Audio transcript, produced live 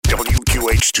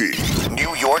WHT,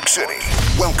 New York City.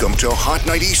 Welcome to Hot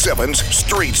 97's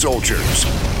Street Soldiers,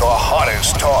 the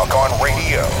hottest talk on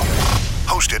radio.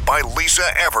 Hosted by Lisa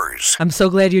Evers. I'm so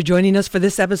glad you're joining us for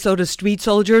this episode of Street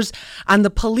Soldiers on the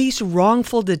police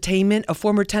wrongful detainment of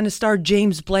former tennis star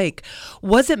James Blake.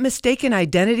 Was it mistaken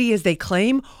identity as they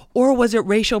claim, or was it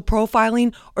racial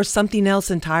profiling or something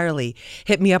else entirely?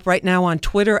 Hit me up right now on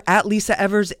Twitter at Lisa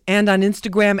Evers and on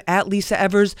Instagram at Lisa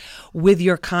Evers with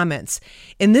your comments.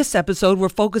 In this episode, we're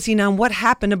focusing on what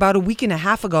happened about a week and a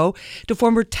half ago to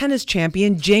former tennis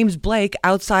champion James Blake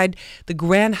outside the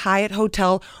Grand Hyatt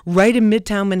Hotel right in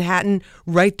Midtown Manhattan,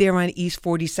 right there on East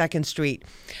 42nd Street.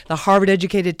 The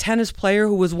Harvard-educated tennis player,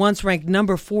 who was once ranked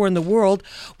number 4 in the world,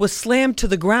 was slammed to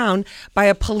the ground by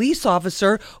a police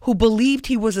officer who believed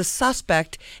he was a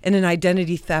suspect in an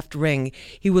identity theft ring.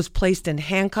 He was placed in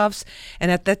handcuffs, and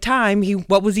at that time,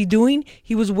 what was he doing?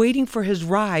 He was waiting for his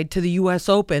ride to the U.S.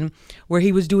 Open, where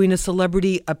he was doing a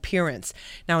celebrity appearance.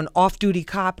 Now, an off-duty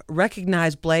cop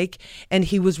recognized Blake, and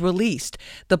he was released.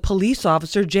 The police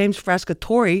officer, James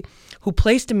Frascatore, who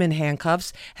placed him in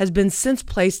handcuffs, has been since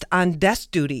placed on desk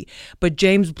duty. But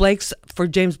for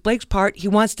James Blake's part, he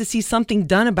wants to see something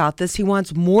done about this. He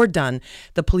wants more done.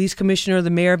 The police commissioner,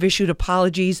 the mayor have issued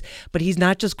apologies, but he's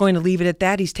not just going to leave it at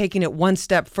that. He's taking it one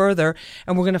step further,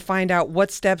 and we're going to find out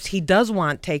what steps he does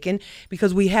want taken,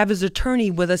 because we have his attorney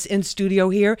with us in studio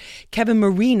here, Kevin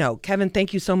Marino. Kevin,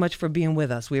 thank you so much for being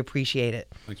with us. We appreciate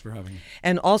it. Thanks for having me.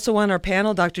 And also on our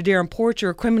panel, Dr. Darren Porcher,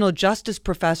 a criminal justice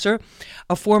professor,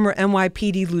 a former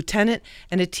NYPD lieutenant,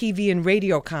 and a TV and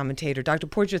radio commentator. Dr.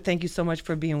 Porcher, thank you so much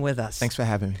for being with us. Thanks for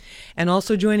having me. And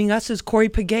also joining us is Corey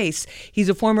Pegues. He's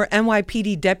a former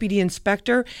NYPD deputy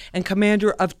inspector and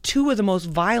commander of 2 of the most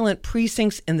violent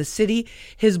precincts in the city.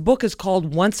 His book is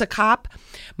called Once a Cop,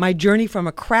 My Journey from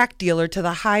a Crack Dealer to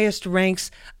the Highest Ranks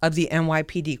of the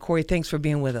NYPD. Corey, thanks for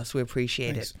being with us. We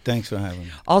appreciate it. Thanks for having me.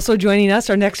 Also joining us,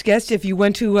 our next guest, if you've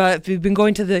been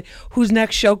going to the Who's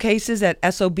Next showcases at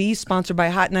SOB, sponsored by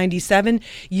Hot 97,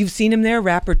 you've seen him there,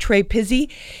 rapper Trey Pizzy.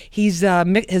 He's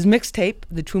his mixtape,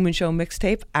 The Truman Show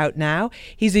mixtape, out now.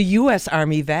 He's a U.S.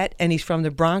 Army vet, and he's from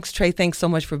the Bronx. Trey, thanks so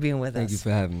much for being with us. Thank you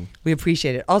for having me. We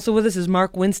appreciate it. Also with us is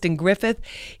Mark Winston Griffith.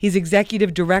 He's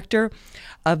executive director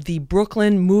of the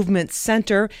Brooklyn Movement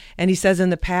Center, and he says in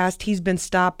the past he's been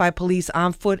stopped by police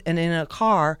on foot and in a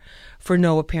car for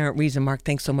no apparent reason. Mark,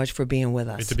 thanks so much for being with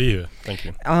us. Good to be here. Thank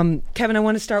you. Kevin, I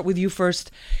want to start with you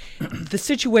first. The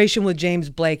situation with James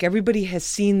Blake, everybody has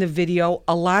seen the video.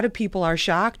 A lot of people are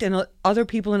shocked, and other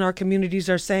people in our communities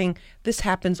are saying this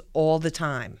happens all the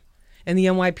time. And the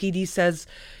NYPD says,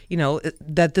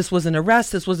 that this was an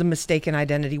arrest, this was a mistaken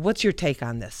identity. What's your take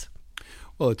on this?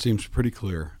 Well, it seems pretty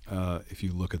clear if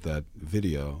you look at that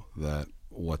video that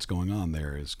what's going on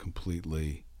there is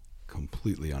completely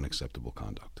unacceptable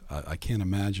conduct. I can't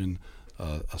imagine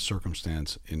a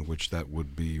circumstance in which that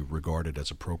would be regarded as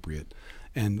appropriate.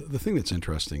 And the thing that's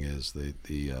interesting is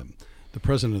the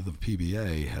president of the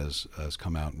PBA has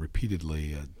come out and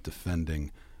repeatedly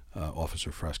defending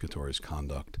Officer Frascatore's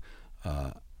conduct,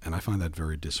 and I find that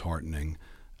very disheartening.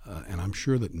 And I'm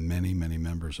sure that many, many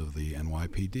members of the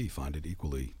NYPD find it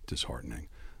equally disheartening.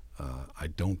 I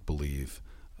don't believe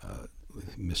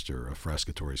Mr.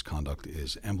 Frascatore's conduct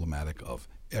is emblematic of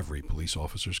every police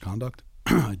officer's conduct.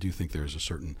 I do think there's a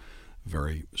certain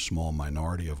very small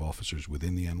minority of officers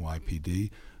within the NYPD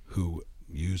who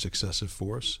use excessive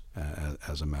force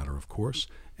as a matter of course,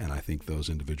 and I think those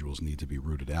individuals need to be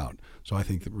rooted out. So I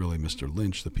think that really Mr.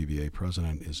 Lynch, the PBA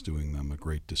president, is doing them a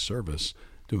great disservice,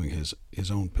 doing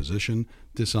his own position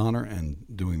dishonor and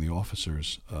doing the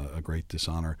officers a great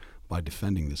dishonor by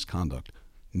defending this conduct.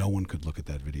 No one could look at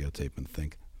that videotape and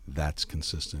think that's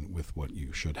consistent with what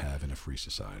you should have in a free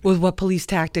society. With what police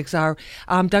tactics are.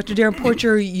 Dr. Darren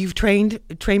Porcher, you've trained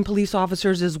police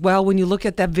officers as well. When you look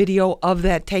at that video of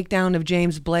that takedown of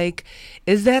James Blake,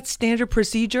 is that standard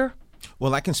procedure?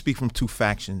 Well, I can speak from 2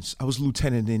 factions. I was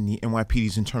lieutenant in the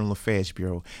NYPD's Internal Affairs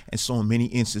Bureau, and so in many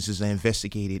instances I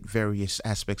investigated various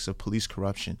aspects of police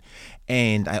corruption.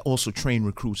 And I also trained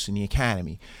recruits in the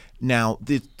academy. Now,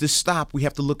 the stop, we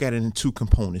have to look at it in 2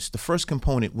 components. The first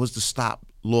component, was the stop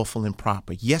lawful and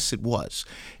proper? Yes, it was.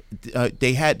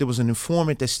 There was an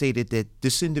informant that stated that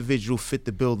this individual fit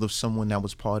the bill of someone that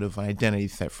was part of an identity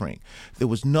theft ring. There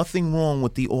was nothing wrong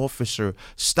with the officer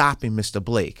stopping Mr.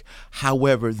 Blake.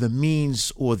 However, the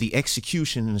means or the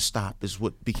execution in the stop is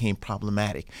what became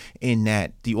problematic, in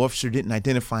that the officer didn't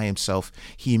identify himself.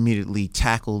 He immediately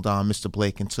tackled Mr.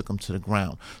 Blake and took him to the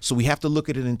ground. So we have to look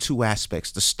at it in 2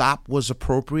 aspects. The stop was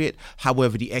appropriate,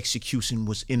 however, the execution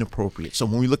was inappropriate. So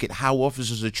when we look at how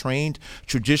officers are trained,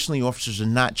 traditionally officers are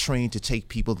not trained to take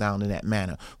people down in that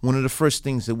manner. One of the first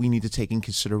things that we need to take in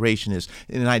consideration is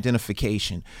an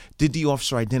identification. Did the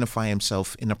officer identify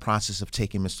himself in the process of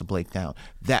taking Mr. Blake down?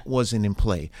 That wasn't in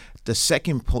play. The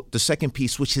second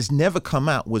piece, which has never come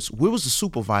out, was where was the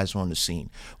supervisor on the scene?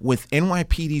 With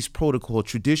NYPD's protocol,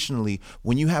 traditionally,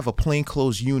 when you have a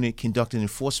plainclothes unit conducting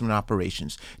enforcement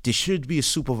operations, there should be a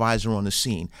supervisor on the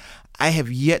scene. I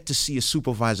have yet to see a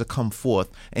supervisor come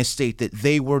forth and state that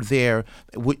they were there,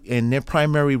 and their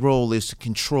primary role is to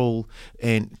control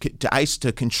and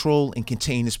to control and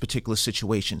contain this particular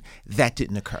situation. That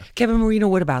didn't occur. Kevin Marino,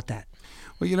 what about that?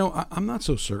 Well, I'm not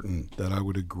so certain that I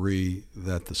would agree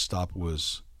that the stop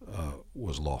was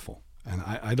lawful. And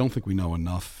I don't think we know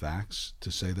enough facts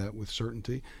to say that with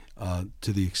certainty.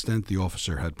 To the extent the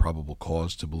officer had probable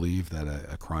cause to believe that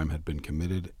a crime had been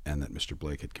committed and that Mr.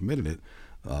 Blake had committed it,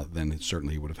 then it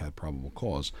certainly would have had probable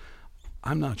cause.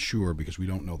 I'm not sure because we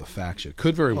don't know the facts yet.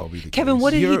 Could very well be the case. Kevin,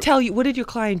 what did he tell you? What did your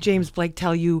client James Blake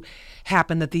tell you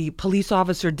happened? That the police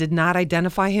officer did not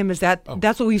identify him? Is that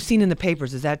that's what we've seen in the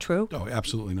papers? Is that true? No,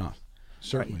 absolutely not.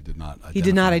 Certainly did not. He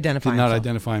did not identify himself. Did not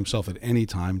identify himself at any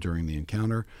time during the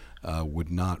encounter.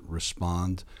 Would not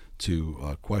respond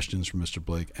to questions from Mr.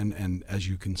 Blake. And as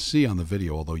you can see on the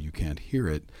video, although you can't hear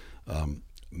it,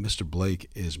 Mr. Blake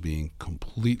is being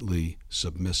completely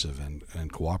submissive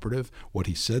and cooperative. What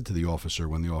he said to the officer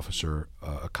when the officer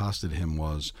accosted him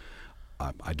was,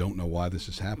 I don't know why this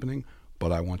is happening,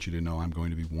 but I want you to know I'm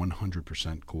going to be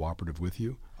 100% cooperative with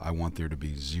you. I want there to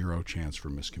be zero chance for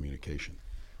miscommunication.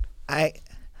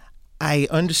 I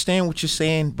understand what you're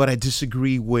saying, but I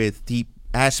disagree with the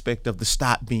aspect of the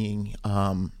stop being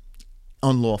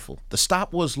unlawful. The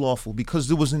stop was lawful because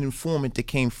there was an informant that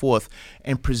came forth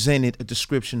and presented a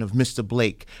description of Mr.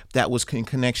 Blake that was in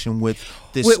connection with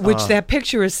this. Which that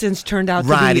picture has since turned out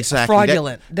to be exactly.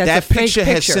 fraudulent. That picture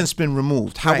has since been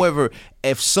removed. Right. However,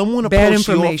 if someone approached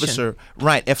the officer,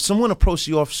 if someone approached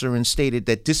the officer and stated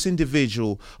that this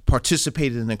individual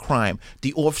participated in a crime,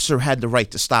 the officer had the right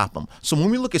to stop him. So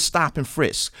when we look at stop and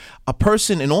frisk,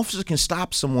 an officer can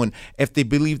stop someone if they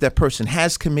believe that person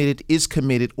has committed, is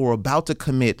committed, or about to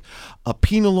commit a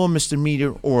penal law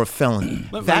misdemeanor or a felony.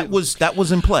 That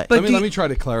was in play. Let me try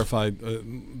to clarify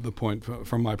the point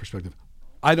from my perspective.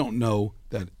 I don't know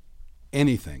that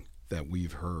anything that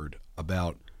we've heard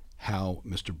about how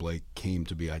Mr. Blake came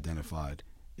to be identified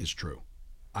is true.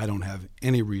 I don't have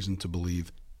any reason to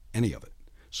believe any of it.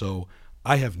 So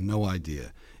I have no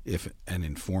idea if an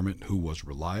informant who was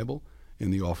reliable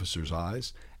in the officer's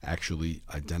eyes actually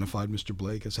identified Mr.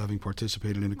 Blake as having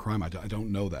participated in a crime. I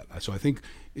don't know that. So I think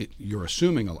you're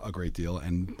assuming a great deal,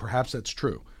 and perhaps that's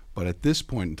true. But at this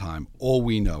point in time, all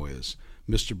we know is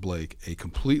Mr. Blake, a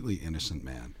completely innocent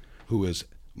man who is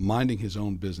minding his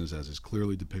own business as is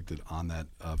clearly depicted on that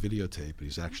videotape,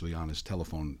 he's actually on his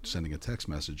telephone sending a text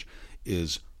message,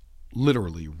 is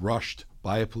literally rushed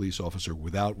by a police officer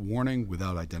without warning,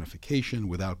 without identification,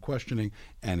 without questioning,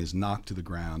 and is knocked to the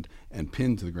ground and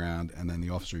pinned to the ground, and then the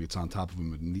officer gets on top of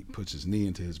him and puts his knee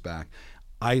into his back.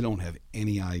 I don't have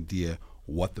any idea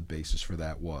what the basis for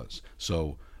that was.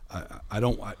 So I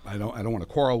don't want to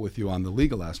quarrel with you on the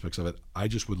legal aspects of it. I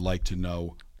just would like to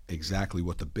know exactly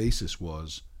what the basis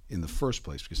was in the first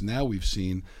place, because now we've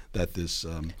seen that this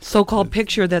so-called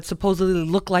picture that supposedly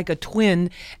looked like a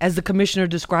twin, as the commissioner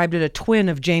described it, a twin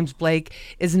of James Blake,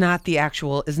 is not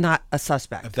a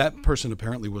suspect. That person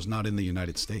apparently was not in the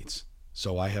United States,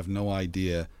 so I have no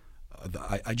idea.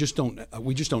 We just don't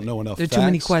know enough there are facts. too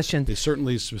many questions. There's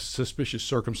certainly suspicious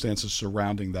circumstances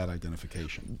surrounding that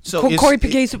identification. So Corey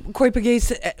Pegues,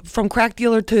 from crack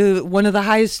dealer to one of the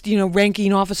highest,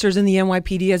 ranking officers in the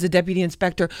NYPD as a deputy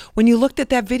inspector. When you looked at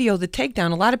that video, the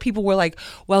takedown, a lot of people were like,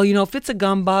 well, if it's a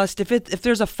gun bust, if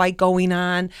there's a fight going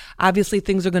on, obviously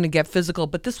things are going to get physical.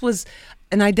 But this was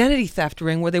an identity theft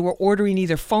ring where they were ordering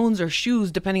either phones or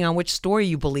shoes, depending on which story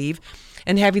you believe,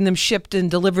 and having them shipped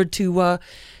and delivered to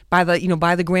by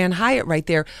the Grand Hyatt right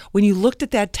there. When you looked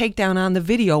at that takedown on the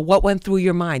video, what went through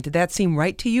your mind? Did that seem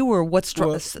right to you, or what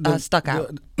stuck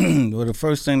out? Well, the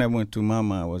first thing that went through my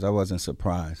mind was I wasn't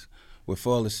surprised with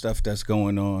all the stuff that's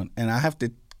going on, and I have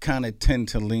to kind of tend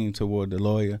to lean toward the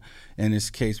lawyer in this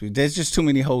case. There's just too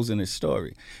many holes in this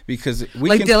story, because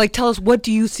tell us, what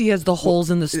do you see as the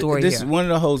holes in the story? This is one of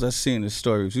the holes I see in the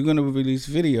story. If you're going to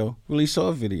release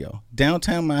all video.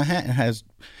 Downtown Manhattan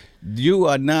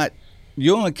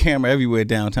you're on camera everywhere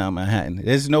downtown Manhattan.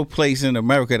 There's no place in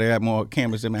America that have more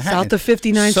cameras than Manhattan. South of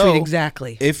 59th Street,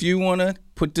 exactly. If you want to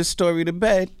put this story to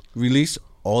bed, release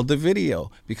all the video,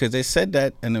 because they said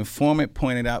that an informant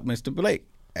pointed out Mr. Blake.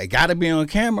 I got to be on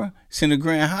camera. It's in the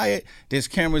Grand Hyatt. There's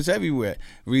cameras everywhere.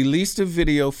 Release the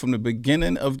video from the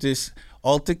beginning of this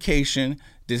altercation,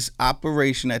 this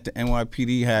operation that the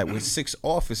NYPD had with 6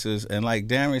 officers, and like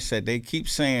Darren said, they keep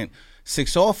saying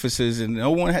 6 officers, and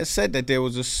no one has said that there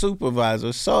was a supervisor,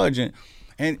 a sergeant.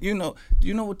 And you know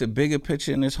what the bigger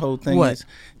picture in this whole thing is?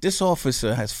 This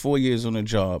officer has 4 years on the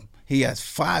job. He has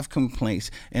 5 complaints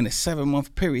in a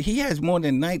 7-month period. He has more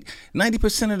than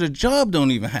 90% of the job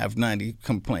don't even have 90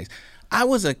 complaints. I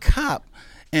was a cop,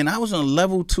 and I was on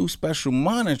level 2 special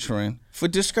monitoring for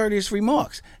discourteous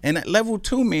remarks. And that level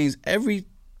 2 means every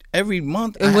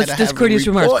month and I what's had to discourteous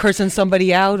have a report. remarks? Cursing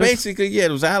somebody out? Basically, yeah,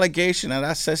 it was an allegation that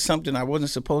I said something I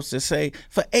wasn't supposed to say.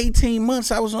 For 18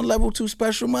 months, I was on level 2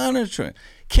 special monitoring.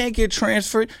 Can't get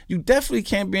transferred. You definitely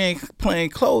can't be in plain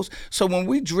clothes. So when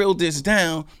we drill this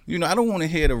down, I don't want to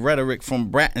hear the rhetoric from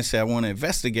Bratton say, I want to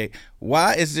investigate.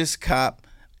 Why is this cop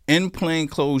in plain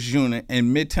clothes unit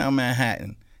in Midtown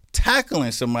Manhattan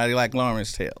tackling somebody like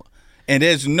Lawrence Taylor? And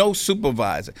there's no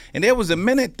supervisor. And there was a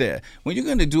minute there when you're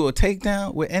going to do a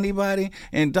takedown with anybody,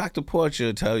 and Dr. Porcher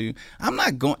will tell you, I'm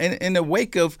not going, in the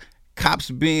wake of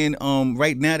cops being,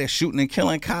 right now they're shooting and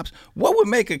killing cops, what would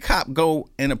make a cop go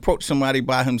and approach somebody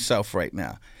by himself right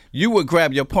now? You would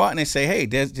grab your partner and say, hey,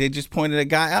 they just pointed a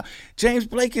guy out. James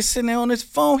Blake is sitting there on his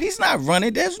phone. He's not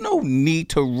running. There's no need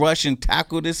to rush and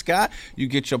tackle this guy. You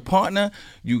get your partner.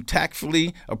 You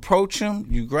tactfully approach him.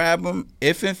 You grab him.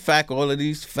 If, in fact, all of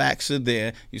these facts are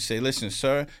there, you say, listen,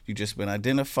 sir, you just been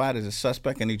identified as a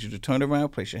suspect. I need you to turn around,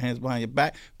 place your hands behind your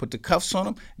back, put the cuffs on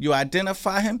him. You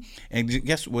identify him. And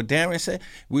guess what Darren said?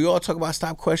 We all talk about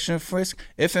stop, question, and frisk.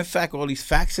 If, in fact, all these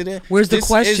facts are there, where's the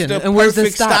question? This is the and where's the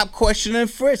perfect stop? question,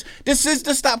 and frisk. This is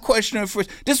the stop, question, and frisk.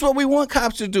 This is what we want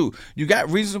cops to do. You got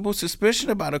reasonable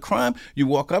suspicion about a crime. You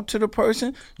walk up to the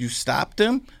person. You stop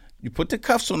them. You put the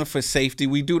cuffs on them for safety.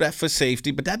 We do that for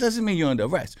safety, but that doesn't mean you're under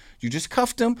arrest. You just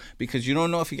cuffed him because you don't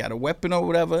know if he got a weapon or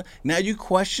whatever. Now you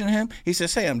question him. He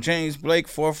says, hey, I'm James Blake,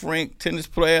 4th-ranked tennis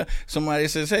player. Somebody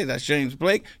says, hey, that's James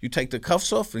Blake. You take the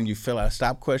cuffs off and you fill out a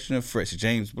stop, question, and frisk.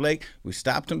 James Blake, we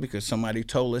stopped him because somebody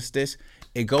told us this.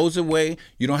 It goes away.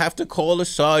 You don't have to call a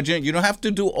sergeant. You don't have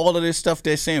to do all of this stuff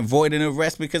they're saying, void an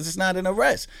arrest, because it's not an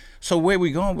arrest. So where are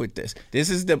we going with this? This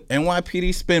is the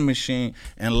NYPD spin machine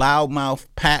and loudmouth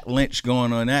Pat Lynch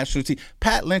going on national TV.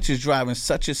 Pat Lynch is driving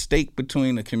such a stake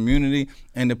between the community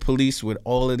and the police with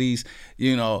all of these,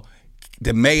 the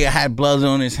mayor had blood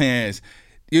on his hands.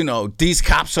 These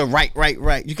cops are right.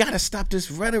 You got to stop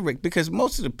this rhetoric, because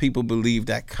most of the people believe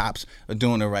that cops are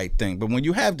doing the right thing. But when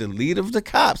you have the lead of the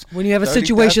cops, when you have a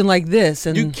situation like this,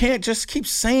 and you can't just keep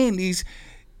saying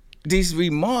these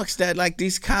remarks that like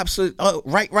these cops are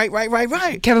right.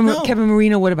 Kevin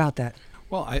Marino, what about that?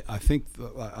 Well, I think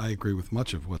I agree with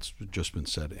much of what's just been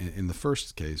said. In the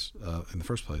first place,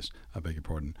 I beg your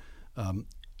pardon.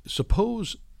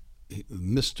 Suppose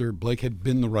Mr. Blake had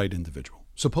been the right individual.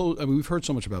 We've heard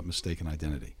so much about mistaken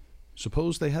identity.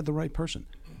 Suppose they had the right person.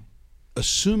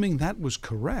 Assuming that was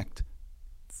correct,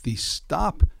 the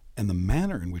stop and the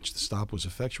manner in which the stop was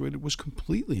effectuated was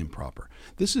completely improper.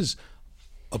 This is,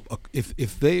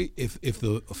 if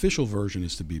the official version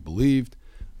is to be believed,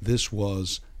 this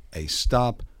was a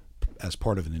stop as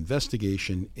part of an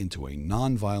investigation into a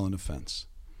nonviolent offense.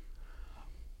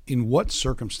 In what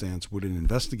circumstance would an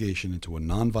investigation into a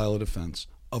nonviolent offense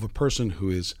of a person who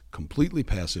is completely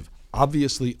passive,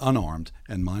 obviously unarmed,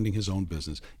 and minding his own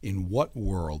business, in what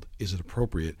world is it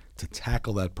appropriate to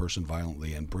tackle that person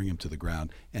violently and bring him to the ground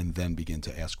and then begin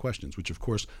to ask questions, which, of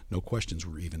course, no questions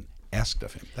were even asked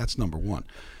of him? That's number one.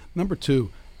 Number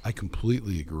two, I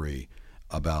completely agree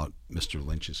about Mr.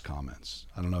 Lynch's comments.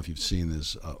 I don't know if you've seen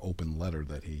this open letter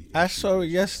that he issued. I saw it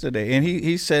yesterday, and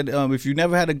he said, if you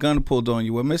never had a gun pulled on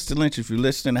you, well, Mr. Lynch, if you're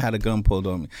listening, I had a gun pulled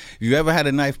on me. If you ever had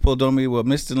a knife pulled on me, well,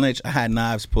 Mr. Lynch, I had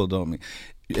knives pulled on me.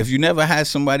 If you never had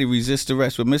somebody resist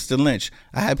arrest, with Mr. Lynch,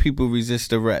 I had people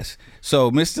resist arrest.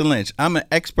 So, Mr. Lynch, I'm an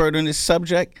expert on this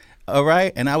subject. All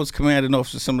right, and I was commanding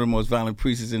officer of some of the most violent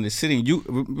precinct in the city. And you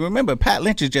remember, Pat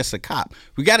Lynch is just a cop.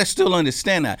 We got to still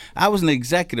understand that. I was an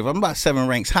executive. I'm about 7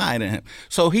 ranks higher than him.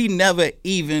 So he never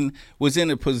even was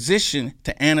in a position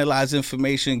to analyze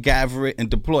information, gather it, and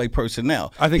deploy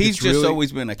personnel. I think he's just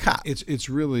always been a cop. It's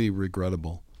really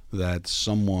regrettable that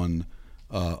someone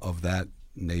of that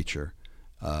nature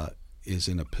is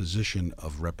in a position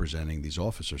of representing these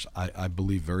officers. I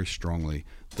believe very strongly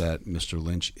that Mr.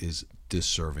 Lynch is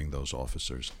disserving those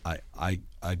officers.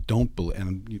 I don't believe,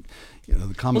 and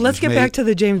the comment. Well, let's get back to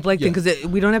the James Blake thing, Yeah. because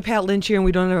we don't have Pat Lynch here, and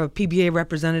we don't have a PBA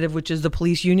representative, which is the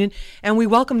police union, and we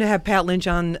welcome to have Pat Lynch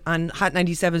on Hot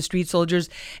 97 Street Soldiers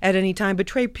at any time. But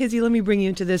Trey Pizzi, let me bring you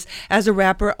into this as a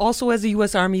rapper, also as a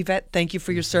U.S. Army vet. Thank you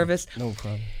for your service. No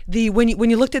problem. When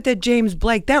you looked at that James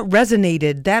Blake, that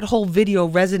resonated. That whole video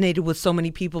resonated with so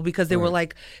many people because they were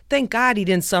like, "Thank God he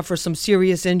didn't suffer some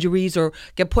serious injuries or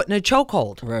get put in a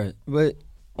chokehold." Right, but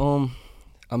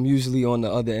I'm usually on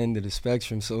the other end of the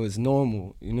spectrum, so it's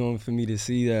normal, for me to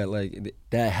see that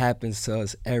that happens to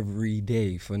us every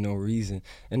day for no reason,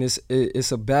 and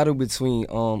it's a battle between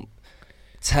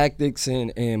tactics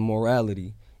and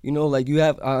morality. I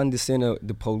understand that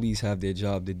the police have their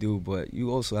job to do, but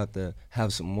you also have to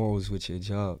have some morals with your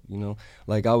job.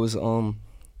 I was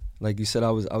like you said,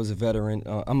 I was a veteran.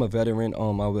 I'm a veteran.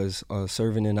 I was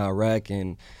serving in Iraq,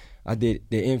 and I did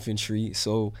the infantry.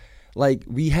 So,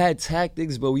 we had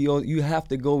tactics, but you have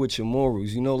to go with your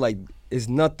morals. It's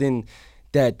nothing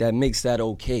that makes that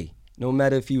okay. No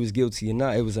matter if he was guilty or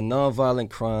not, it was a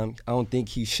nonviolent crime. I don't think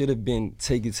he should have been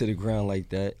taken to the ground like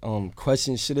that.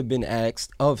 Questions should have been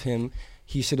asked of him.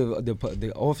 He should have,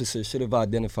 the officer should have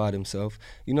identified himself.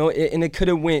 And it could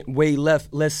have went way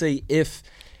left. Let's say if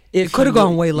it could have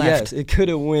gone way left. Yes, it could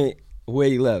have went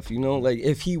way left.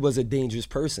 If he was a dangerous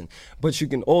person. But you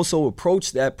can also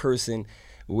approach that person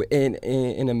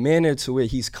in a manner to where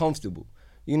he's comfortable.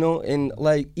 And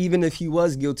even if he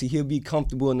was guilty, he'll be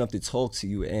comfortable enough to talk to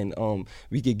you, and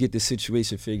we could get the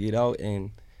situation figured out,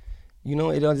 and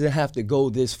it doesn't have to go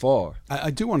this far.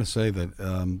 I do want to say that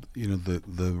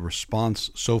the response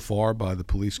so far by the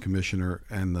police commissioner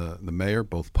and the mayor,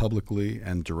 both publicly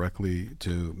and directly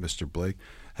to Mr. Blake,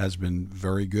 has been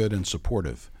very good and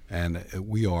supportive. And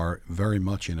we are very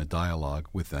much in a dialogue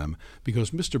with them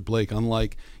because Mr. Blake,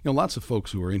 unlike lots of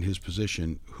folks who are in his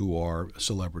position who are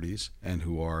celebrities and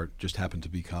who are just happen to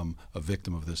become a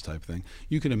victim of this type of thing,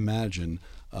 you can imagine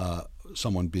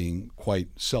someone being quite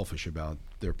selfish about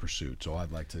their pursuit. So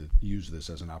I'd like to use this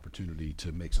as an opportunity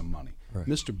to make some money. Right.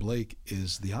 Mr. Blake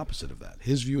is the opposite of that.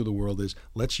 His view of the world is,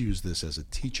 let's use this as a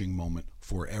teaching moment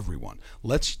for everyone.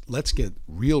 Let's get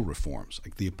real reforms.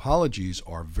 The apologies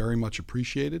are very much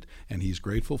appreciated, and he's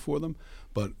grateful for them.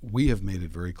 But we have made it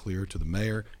very clear to the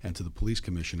mayor and to the police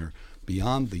commissioner,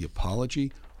 beyond the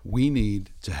apology, we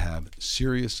need to have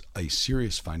a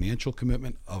serious financial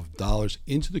commitment of dollars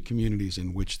into the communities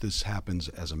in which this happens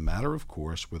as a matter of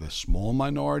course, with a small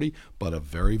minority, but a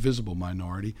very visible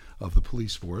minority of the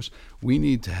police force. We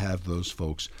need to have those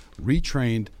folks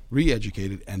retrained,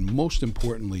 re-educated, and most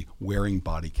importantly, wearing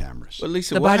body cameras. Well,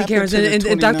 Lisa, the body cameras,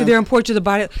 and Dr. Darren Porcher, the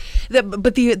body.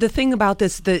 But the thing about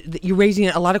this, you're raising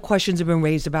a lot of questions have been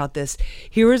raised about this.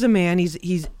 Here is a man.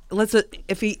 He's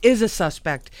if he is a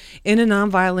suspect in a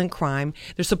nonviolent crime,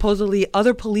 there's supposedly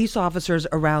other police officers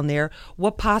around there.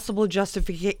 What possible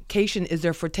justification is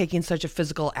there for taking such a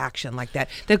physical action like that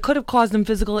could have caused them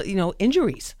physical,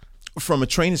 injuries? From a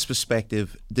trainer's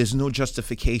perspective, there's no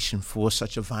justification for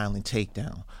such a violent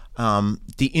takedown.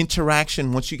 The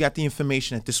interaction, once you got the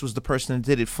information that this was the person that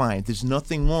did it, fine. There's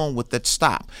nothing wrong with that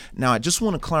stop. Now, I just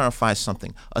want to clarify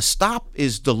something. A stop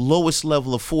is the lowest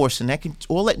level of force, and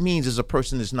all that means is a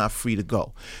person is not free to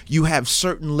go. You have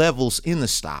certain levels in the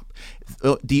stop.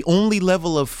 The only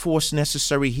level of force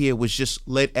necessary here was just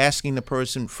asking the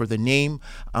person for the name,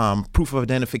 proof of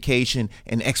identification,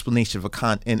 and explanation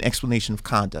of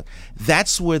conduct.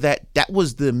 That's where that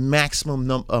was the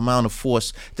maximum amount of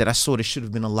force that I sort of should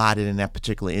have been allotted in that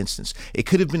particular instance. It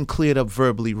could have been cleared up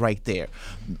verbally right there.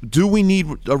 Do we need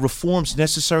reforms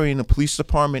necessary in the police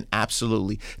department?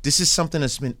 Absolutely. This is something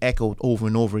that's been echoed over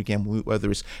and over again,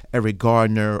 whether it's Eric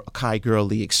Gardner, Kai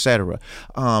Gurley, etc.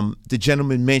 The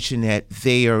gentleman mentioned that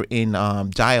they are in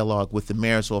dialogue with the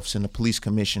mayor's office and the police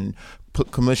commissioner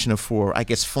for, I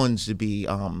guess, funds to be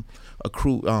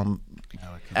accrued.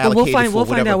 But we'll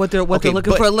find out what they're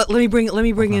looking for. Let me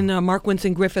bring in Mark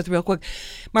Winston Griffith real quick.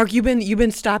 Mark, you've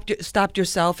been stopped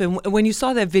yourself, and when you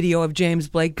saw that video of James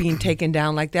Blake being taken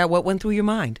down like that, what went through your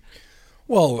mind?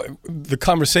 Well, the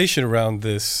conversation around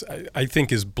this, I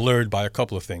think, is blurred by a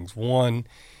couple of things. One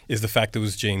is the fact that it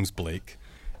was James Blake.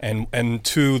 And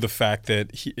two, the fact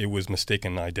that it was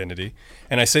mistaken identity.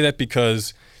 And I say that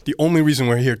because the only reason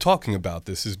we're here talking about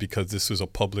this is because this is a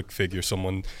public figure.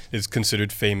 Someone is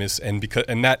considered famous, and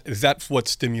that's what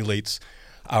stimulates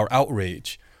our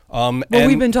outrage.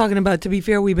 We've been talking about. To be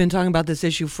fair, we've been talking about this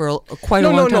issue for quite a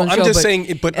long time. I'm just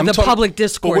saying, public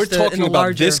discourse. But we're talking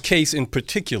about this case in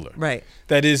particular. Right.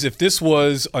 That is, if this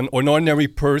was an ordinary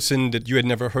person that you had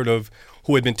never heard of,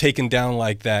 who had been taken down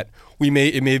like that, it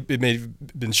may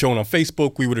have been shown on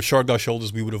Facebook. We would have shrugged our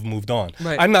shoulders. We would have moved on.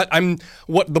 Right.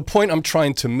 The point I'm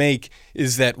trying to make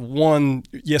is that one,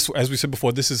 yes, as we said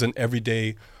before, this is an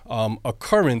everyday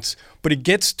occurrence, but it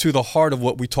gets to the heart of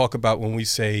what we talk about when we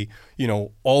say,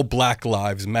 all Black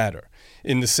lives matter.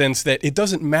 In the sense that it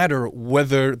doesn't matter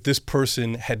whether this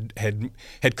person had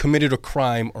committed a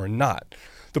crime or not.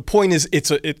 The point is,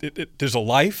 there's a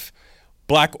life,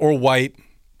 Black or white,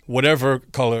 whatever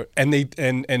color, and it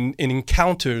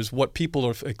encounters what people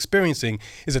are experiencing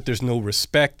is that there's no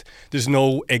respect, there's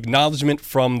no acknowledgement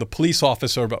from the police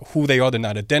officer about who they are. They're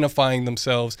not identifying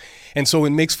themselves, and so it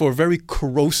makes for a very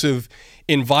corrosive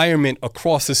environment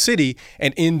across the city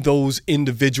and in those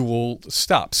individual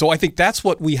stops. So I think that's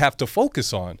what we have to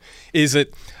focus on. Is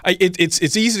that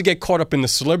it's easy to get caught up in the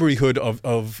celebrityhood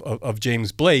of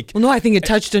James Blake. Well, no, I think it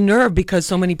touched a nerve because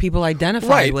so many people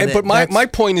identify with it. But my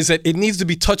point is that it needs to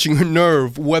be touching a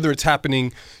nerve, whether it's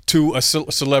happening to a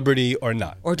celebrity or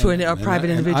not, or to a private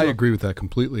individual. I agree with that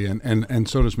completely, and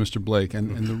so does Mr. Blake.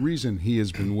 And the reason he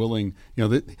has been willing,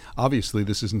 obviously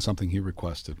this isn't something he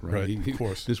requested, right? Of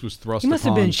course, this was thrust. He must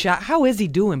have been shocked. How is he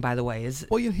doing, by the way?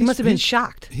 He must have been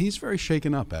shocked. He's very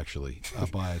shaken up, actually,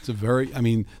 by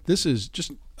it. This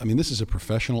is a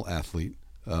professional athlete,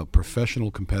 a professional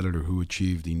competitor who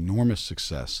achieved enormous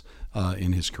success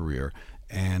in his career.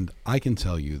 And I can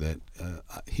tell you that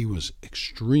he was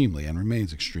extremely and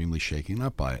remains extremely shaken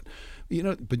up by it.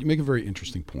 But you make a very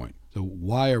interesting point. So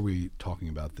why are we talking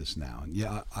about this now? And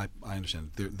yeah, I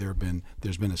understand.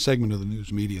 There's been a segment of the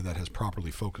news media that has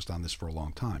properly focused on this for a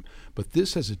long time. But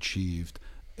this has achieved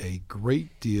a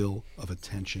great deal of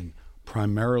attention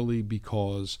primarily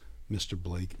because Mr.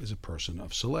 Blake is a person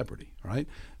of celebrity, right?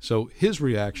 So his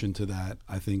reaction to that,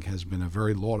 I think, has been a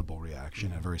very laudable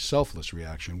reaction, a very selfless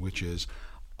reaction, which is,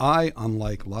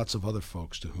 unlike lots of other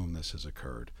folks to whom this has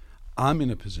occurred, I'm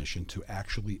in a position to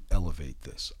actually elevate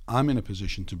this. I'm in a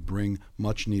position to bring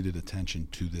much needed attention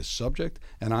to this subject,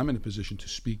 and I'm in a position to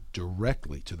speak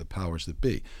directly to the powers that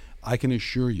be. I can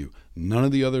assure you, none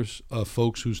of the other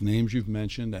folks whose names you've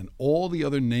mentioned, and all the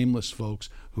other nameless folks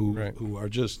who are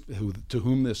to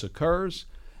whom this occurs,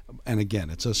 and again,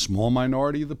 it's a small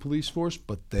minority of the police force,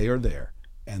 but they are there,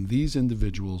 and these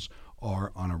individuals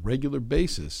are on a regular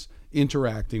basis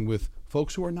interacting with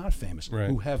folks who are not famous,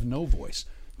 who have no voice.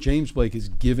 James Blake is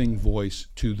giving voice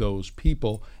to those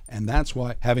people, and that's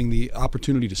why having the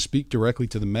opportunity to speak directly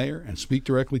to the mayor and speak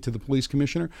directly to the police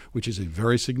commissioner, which is a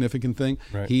very significant thing,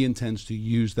 he intends to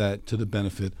use that to the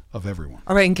benefit of everyone.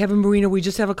 All right, and Kevin Marino, we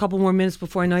just have a couple more minutes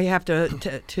before I know you have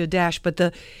to dash,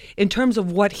 but in terms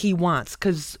of what he wants,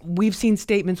 because we've seen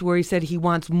statements where he said he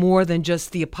wants more than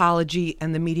just the apology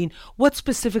and the meeting. What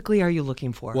specifically are you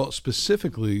looking for? Well,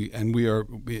 specifically, and we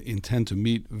intend to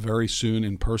meet very soon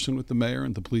in person with the mayor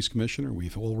and the police commissioner.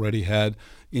 We've already had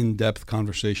in-depth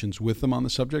conversations with them on the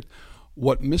subject.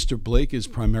 What Mr. Blake is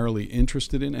primarily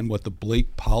interested in and what the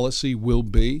Blake policy will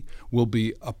be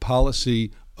a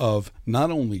policy of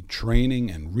not only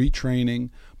training and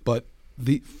retraining, but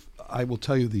I will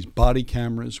tell you, these body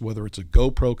cameras, whether it's a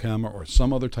GoPro camera or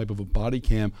some other type of a body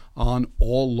cam, on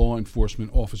all law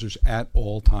enforcement officers at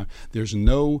all times. There's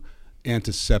no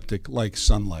antiseptic like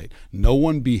sunlight. No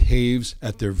one behaves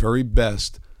at their very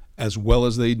best as well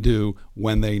as they do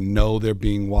when they know they're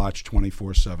being watched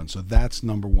 24/7. So that's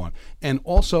number one. And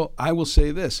also, I will say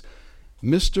this,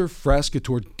 Mr.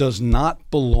 Frascatore does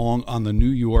not belong on the New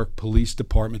York Police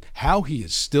Department. How he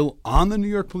is still on the New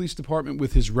York Police Department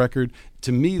with his record,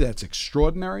 to me, that's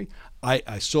extraordinary.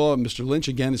 I saw Mr. Lynch,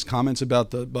 again, his comments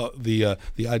about the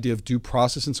idea of due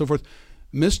process and so forth.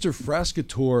 Mr.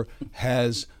 Frascatore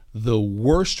has the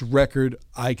worst record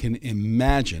I can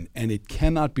imagine, and it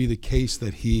cannot be the case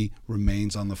that he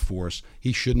remains on the force.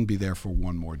 He shouldn't be there for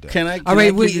one more day. All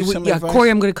right, Corey,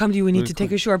 I'm going to come to you. We need to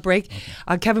take a short break.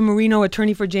 Okay. Kevin Marino,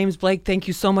 attorney for James Blake, thank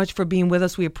you so much for being with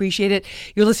us. We appreciate it.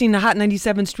 You're listening to Hot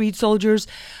 97 Street Soldiers.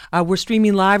 We're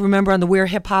streaming live, remember, on the Where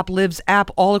Hip Hop Lives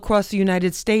app all across the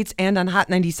United States and on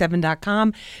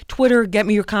hot97.com. Twitter, get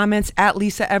me your comments, at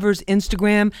Lisa Evers.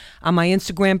 Instagram, on my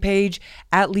Instagram page,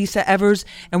 at Lisa Evers.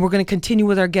 And we're going to continue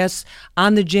with our guests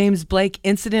on the James Blake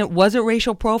incident. Was it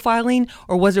racial profiling,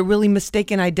 or was it really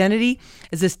mistaken identity?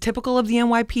 Is this typical of the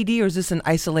NYPD, or is this an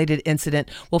isolated incident?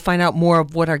 We'll find out more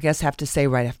of what our guests have to say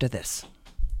right after this.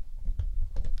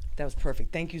 That was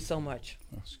perfect. Thank you so much.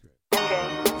 That's great.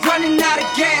 Running out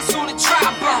of gas on the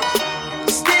tri-bump.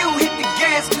 Still hit the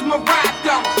gas cause my ride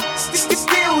don't.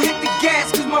 Still hit the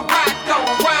gas cause my ride don't.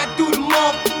 Ride through the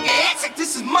mall. Yeah,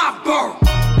 this is my borough.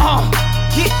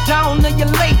 Get down or you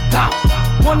lay down.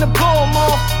 Wanna go,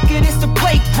 motherfucker, it's the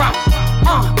playground.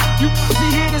 You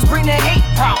pussy hitters bring the hate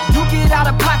problem. You get out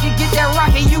of pocket, get that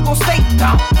rocket, you gon' stay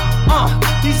down.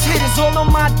 These hitters all on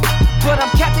my but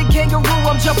I'm Captain Kangaroo,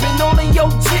 I'm jumping all in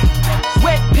your chick.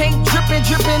 Wet paint dripping,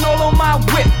 dripping all on my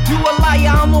whip. You a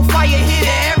liar, I'm on fire, here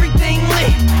everything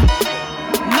lit.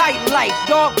 Night light,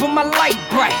 dog, but my light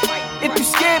bright. If you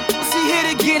scared, pussy, here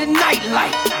to get a night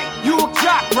light. You a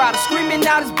jock rider, screaming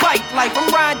out his bike life. I'm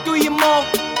riding through your mall,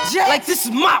 like this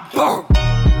is my borough.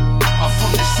 I'm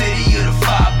from the city of the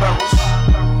five boroughs.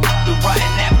 The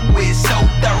riding everywhere is so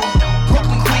thorough.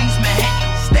 Brooklyn, Queens,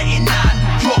 Manhattan, Staten Island,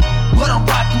 New York. But I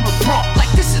ride through the Bronx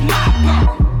like this is my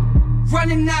borough.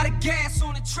 Running out of gas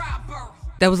on the tri-borough.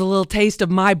 That was a little taste of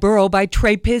My Borough by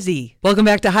Trey Pizzy. Welcome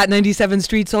back to Hot 97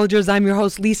 Street Soldiers. I'm your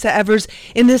host, Lisa Evers.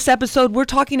 In this episode, we're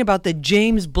talking about the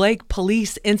James Blake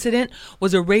police incident.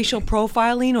 Was it racial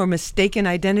profiling or mistaken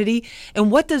identity? And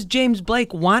what does James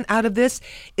Blake want out of this?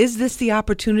 Is this the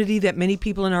opportunity that many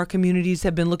people in our communities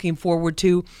have been looking forward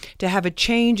to have a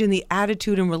change in the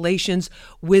attitude and relations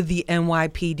with the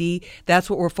NYPD? That's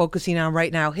what we're focusing on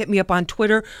right now. Hit me up on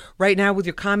Twitter right now with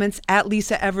your comments at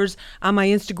Lisa Evers, on my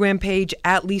Instagram page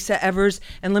at Lisa Evers.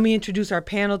 And let me introduce our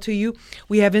panel to you.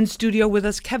 We have in studio with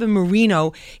us Kevin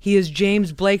Marino. He is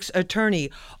James Blake's attorney.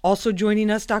 Also joining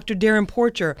us, Dr. Darren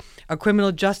Porcher, a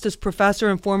criminal justice professor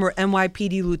and former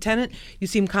NYPD lieutenant. You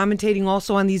see him commentating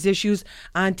also on these issues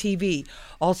on TV.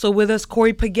 Also with us,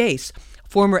 Corey Pegues,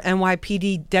 former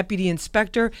NYPD deputy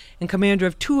inspector and commander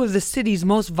of two of the city's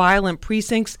most violent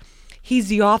precincts. He's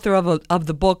the author of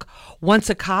the book, Once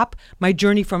a Cop, My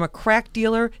Journey from a Crack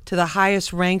Dealer to the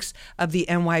Highest Ranks of the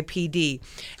NYPD.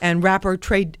 And rapper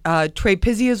Trey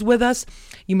Pizzy is with us.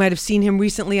 You might have seen him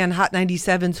recently on Hot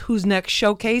 97's Who's Next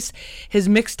Showcase. His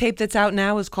mixtape that's out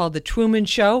now is called The Truman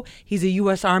Show. He's a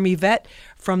U.S. Army vet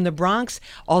from the Bronx.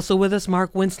 Also with us,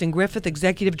 Mark Winston Griffith,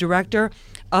 executive director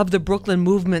of the Brooklyn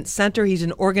Movement Center. He's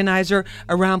an organizer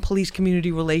around police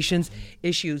community relations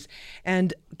issues.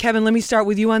 And Kevin, let me start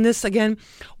with you on this again.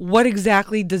 What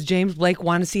exactly does James Blake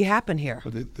want to see happen here?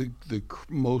 Well, the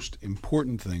most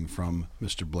important thing from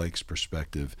Mr. Blake's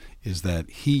perspective is that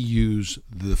he used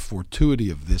the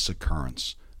fortuity of this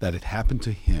occurrence, that it happened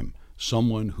to him,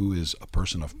 someone who is a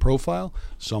person of profile,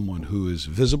 someone who is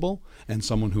visible, and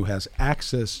someone who has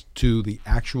access to the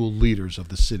actual leaders of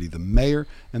the city, the mayor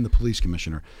and the police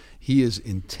commissioner. He is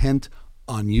intent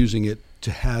on using it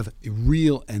to have a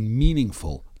real and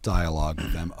meaningful dialogue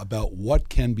with them about what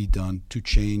can be done to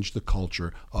change the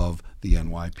culture of the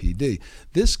NYPD.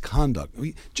 This conduct,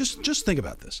 just think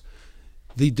about this.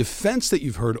 The defense that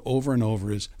you've heard over and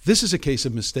over is, this is a case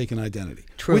of mistaken identity.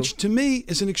 True. Which to me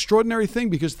is an extraordinary thing,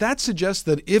 because that suggests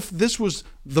that if this was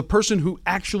the person who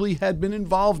actually had been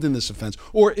involved in this offense,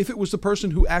 or if it was the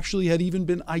person who actually had even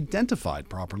been identified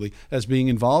properly as being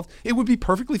involved, it would be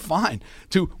perfectly fine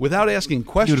to, without asking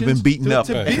questions. You'd have been beaten up.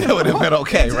 It would have been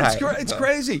okay, right? It's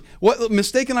crazy. What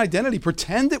mistaken identity?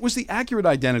 Pretend it was the accurate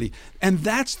identity. And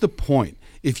that's the point.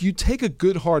 If you take a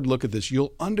good hard look at this,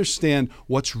 you'll understand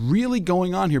what's really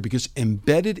going on here, because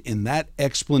embedded in that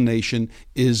explanation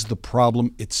is the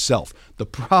problem itself. The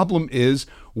problem is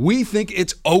we think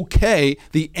it's okay.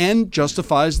 The end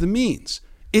justifies the means.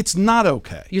 It's not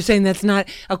okay. You're saying that's not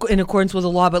in accordance with the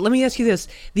law, but let me ask you this.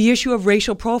 The issue of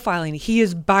racial profiling, he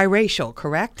is biracial,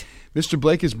 correct? Mr.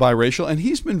 Blake is biracial, and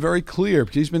he's been very clear,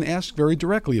 because he's been asked very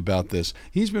directly about this.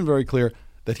 He's been very clear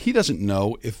that he doesn't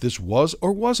know if this was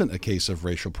or wasn't a case of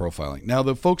racial profiling. Now,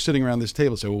 the folks sitting around this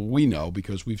table say, well, we know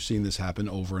because we've seen this happen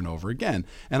over and over again.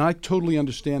 And I totally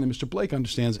understand, and Mr. Blake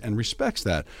understands and respects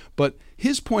that. But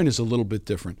his point is a little bit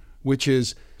different, which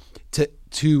is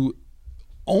to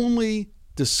only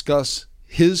discuss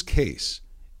his case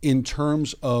in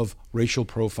terms of racial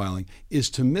profiling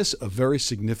is to miss a very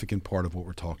significant part of what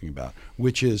we're talking about,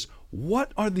 which is,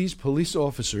 what are these police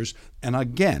officers? And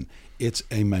again, it's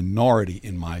a minority,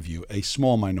 in my view, a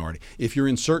small minority. If you're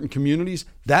in certain communities,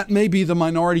 that may be the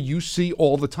minority you see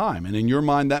all the time. And in your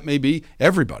mind, that may be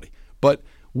everybody. But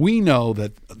we know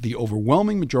that the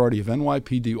overwhelming majority of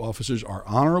NYPD officers are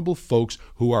honorable folks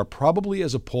who are probably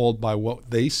as appalled by what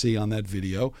they see on that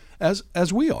video as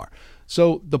we are.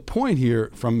 So the point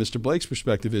here from Mr. Blake's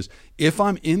perspective is, if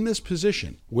I'm in this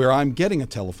position where I'm getting a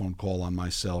telephone call on my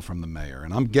cell from the mayor,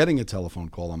 and I'm getting a telephone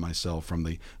call on my cell from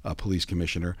the police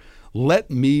commissioner,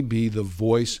 let me be the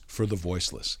voice for the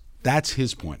voiceless. That's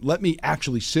his point. Let me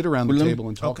actually sit around the table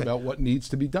and talk about what needs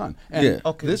to be done. And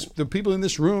the people in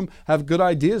this room have good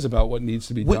ideas about what needs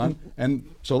to be done, and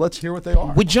so let's hear what they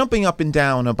are. We're jumping up and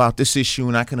down about this issue,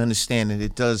 and I can understand that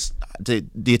it does.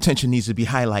 The attention needs to be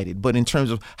highlighted. But in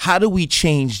terms of how do we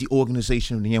change the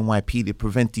organization of the NYPD to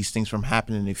prevent these things from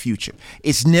happening in the future,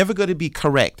 it's never going to be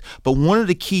correct. But one of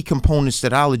the key components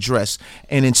that I'll address,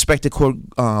 and Inspector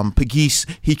Pegues,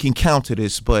 he can counter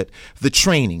this, but the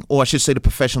training, or I should say the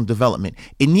professional development,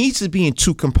 it needs to be in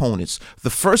two components. The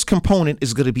first component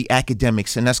is going to be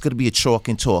academics, and that's going to be a chalk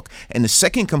and talk. And the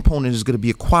second component is going to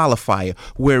be a qualifier,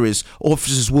 whereas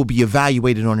officers will be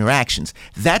evaluated on their actions.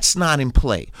 That's not in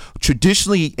play.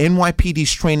 Traditionally,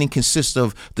 NYPD's training consists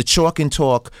of the chalk and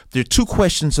talk. There are two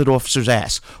questions that officers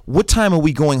ask. What time are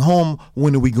we going home?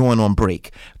 When are we going on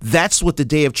break? That's what the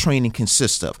day of training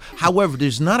consists of. However,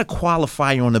 there's not a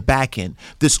qualifier on the back end.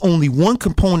 There's only one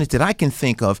component that I can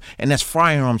think of, and that's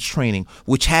firearms training,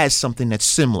 which has something that's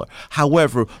similar.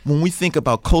 However, when we think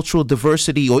about cultural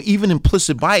diversity or even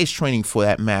implicit bias training for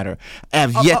that matter,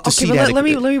 I've yet to see that. Let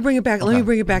me bring it back. Let me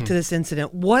bring it back to this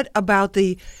incident. What about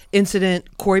the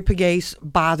incident, Corey Pegues,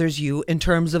 bothers you in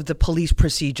terms of the police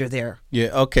procedure there? Yeah,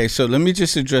 okay, so let me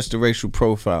just address the racial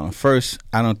profiling. First,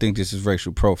 I don't think this is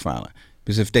racial profiling.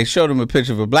 Because if they showed him a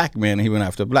picture of a black man and he went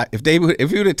after a black, if he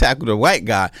would have tackled a white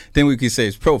guy, then we could say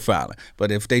it's profiling.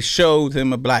 But if they showed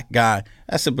him a black guy,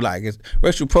 that's a black. It's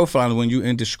racial profiling when you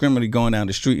indiscriminately going down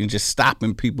the street and just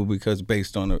stopping people because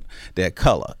based on their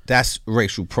color. That's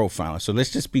racial profiling. So let's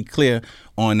just be clear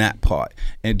on that part.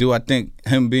 And do I think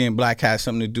him being black has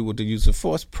something to do with the use of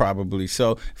force? Probably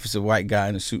so. If it's a white guy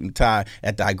in a suit and tie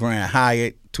at the Grand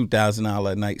Hyatt,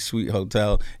 $2,000 a night suite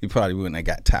hotel, he probably wouldn't have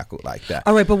got tackled like that.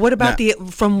 All right, but what about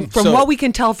from what we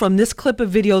can tell from this clip of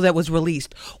video that was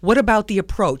released, what about the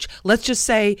approach? Let's just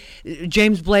say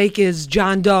James Blake is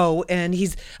John Doe and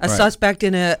he's a suspect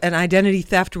in an identity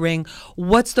theft ring.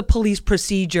 What's the police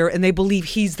procedure? And they believe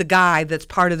he's the guy that's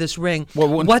part of this ring.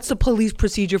 What's the police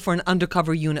procedure for an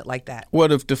undercover unit like that?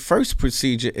 Well, if the first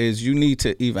procedure is you need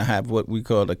to even have what we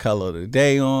call the color of the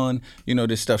day on,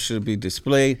 this stuff should be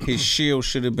displayed. His shield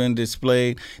should have been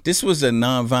displayed. This was a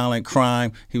nonviolent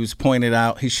crime. He was pointed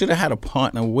out. He should have had a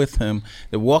partner with him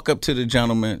to walk up to the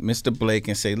gentleman, Mr. Blake,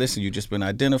 and say, listen, you've just been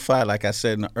identified. Like I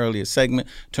said in the earlier segment,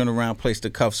 turn around, place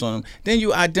the cuffs on him. Then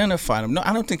you identify him. No,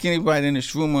 I don't think anybody in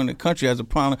this room or in the country has a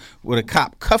problem with a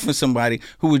cop cuffing somebody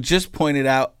who was just pointed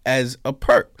out as a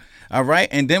perp. All right?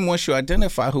 And then once you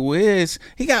identify who it is,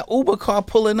 he got Uber car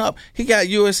pulling up. He got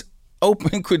U.S.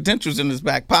 Open credentials in his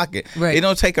back pocket. Right. It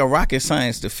don't take a rocket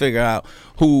science to figure out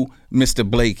who Mr.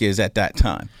 Blake is at that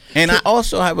time. And I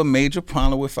also have a major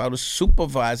problem without a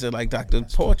supervisor, like Dr.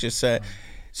 Porcher said.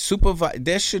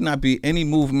 There should not be any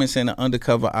movements in an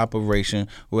undercover operation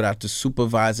without the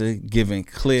supervisor giving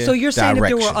clear directions. So you're saying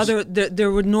if there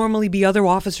would normally be other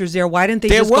officers there, why didn't they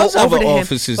just go over to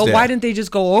him? But why didn't they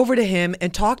just go over to him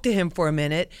and talk to him for a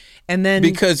minute and then?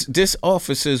 Because this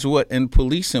officer is what in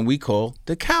policing we call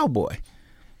the cowboy.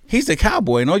 He's the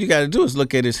cowboy, and all you got to do is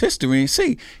look at his history and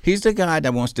see. He's the guy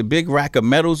that wants the big rack of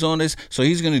medals on this, so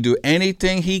he's going to do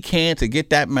anything he can to get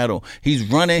that medal. He's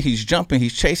running, he's jumping,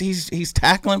 he's chasing, he's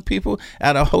tackling people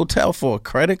at a hotel for a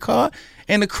credit card.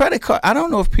 And the credit card, I don't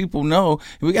know if people know,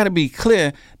 we got to be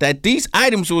clear that these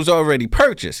items was already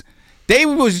purchased. They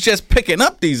was just picking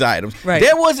up these items. Right.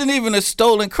 There wasn't even a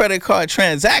stolen credit card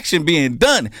transaction being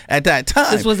done at that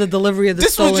time. This was a delivery of the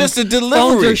stolen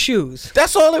phones or shoes.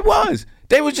 That's all it was.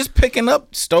 They were just picking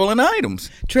up stolen items.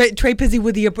 Trey Pizzi,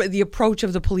 with the approach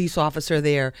of the police officer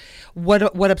there,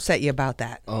 what upset you about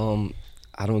that?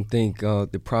 I don't think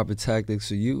the proper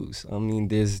tactics are used. I mean,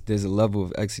 there's a level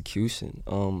of execution.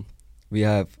 We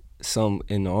have some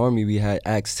in the Army. We had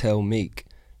ask, tell, make.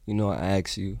 I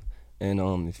ask you,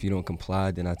 and if you don't comply,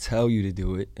 then I tell you to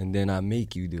do it, and then I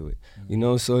make you do it.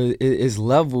 So it's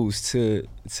levels to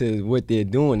what they're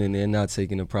doing, and they're not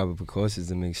taking the proper precautions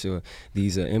to make sure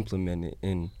these are implemented.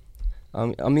 And I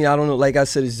mean, I don't know. Like I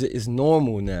said, it's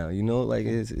normal now. Like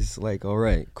it's like, all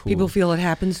right, cool. People feel it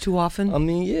happens too often. I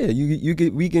mean, yeah,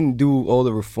 we can do all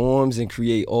the reforms and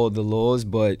create all the laws,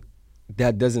 but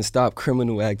that doesn't stop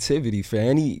criminal activity for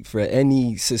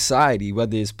any society,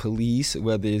 whether it's police,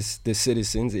 whether it's the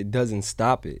citizens. It doesn't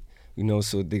stop it.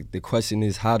 So the question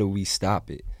is, how do we stop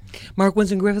it? Mark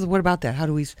Winston Griffith, what about that? How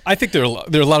do we? I think there are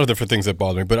a lot of different things that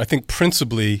bother me, but I think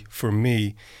principally for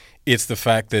me, It's the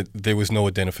fact that there was no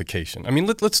identification. I mean,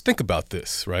 let's think about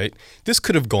this, right? This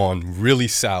could have gone really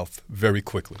south very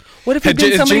quickly. What if it had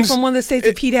been somebody from one of the states,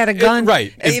 if he'd had a gun?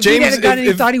 Right. If James had a gun and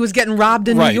he thought he was getting robbed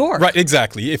in New York. Right,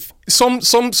 exactly. If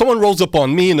someone rolls up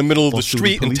on me in the middle of the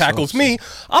street and tackles me,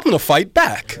 I'm going to fight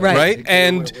back, right?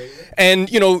 And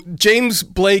James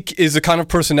Blake is the kind of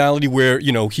personality where,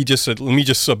 he just said, let me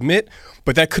just submit.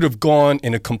 But that could have gone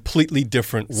in a completely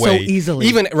different way. So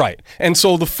easily. Right. And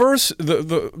so the first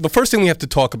thing we have to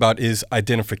talk about is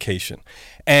identification.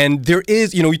 And there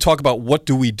is, we talk about what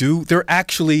do we do. There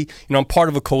actually, I'm part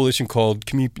of a coalition called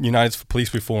United for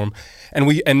Police Reform.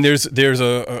 And there's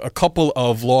a couple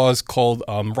of laws called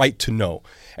Right to Know.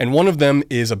 And one of them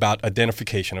is about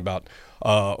identification, about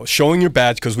showing your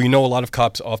badge, because we know a lot of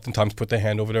cops oftentimes put their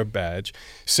hand over their badge,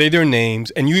 say their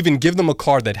names, and you even give them a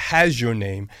card that has your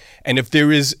name. And if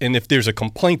there's a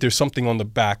complaint, there's something on the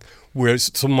back where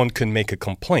someone can make a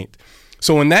complaint.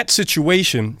 So in that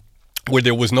situation where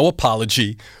there was no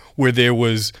apology, where there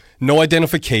was no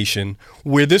identification,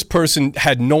 where this person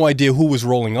had no idea who was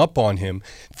rolling up on him,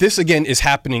 this again is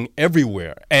happening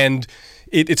everywhere. And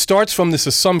it starts from this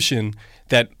assumption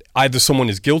that either someone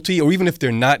is guilty, or even if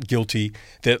they're not guilty,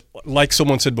 that, like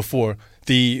someone said before,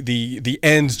 the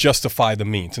ends justify the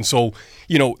means. And so,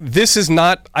 this is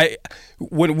not.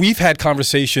 When we've had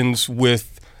conversations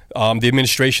with the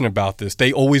administration about this,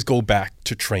 they always go back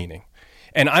to training.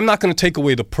 And I'm not going to take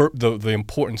away the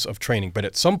importance of training, but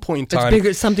at some point in time, you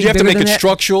have to make it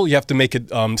structural. You have to make it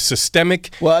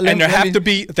systemic, and there have to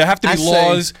be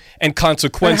laws and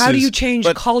consequences. But how do you change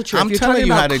culture? If you're talking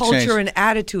about culture and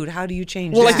attitude, how do you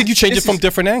change? Well, I think you change it from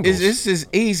different angles. This is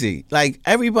easy. Like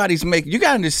everybody's making. You got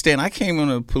to understand. I came in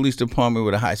a police department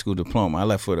with a high school diploma. I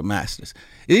left with a master's.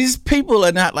 These people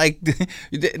are not like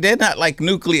they're not like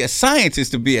nuclear scientists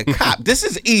to be a cop. This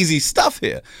is easy stuff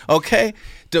here. Okay.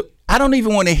 I don't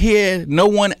even want to hear no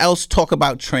one else talk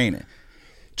about training.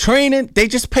 Training, they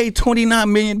just paid $29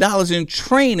 million in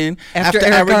training after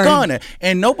Eric Garner.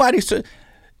 And nobody said,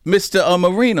 Mr.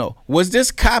 Marino, was this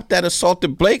cop that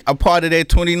assaulted Blake a part of their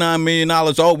 $29 million?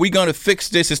 Oh, we're going to fix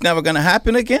this. It's never going to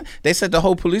happen again. They said the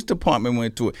whole police department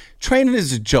went through it. Training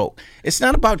is a joke. It's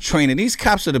not about training. These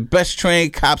cops are the best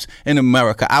trained cops in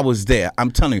America. I was there.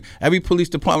 I'm telling you, every police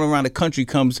department around the country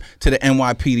comes to the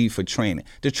NYPD for training.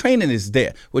 The training is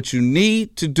there. What you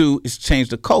need to do is change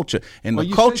the culture. And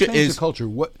the culture is... The culture.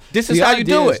 This is how you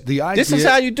do it. This is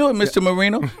how you do it, Mr.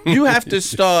 Marino. You have to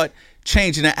start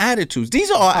changing the attitudes. These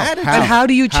are our attitudes. But how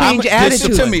do you change attitudes?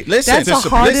 Listen to me. Listen. That's the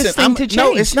hardest thing to change.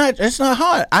 No, it's not. It's not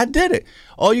hard. I did it.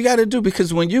 All you got to do,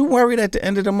 because when you worried at the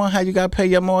end of the month how you got to pay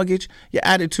your mortgage, your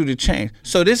attitude will change.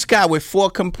 So this guy with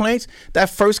 4 complaints, that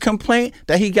first complaint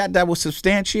that he got that was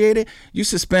substantiated, you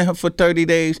suspend him for 30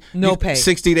 days, no pay,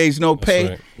 60 days, no pay.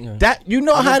 Right. Yeah. That you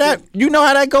know how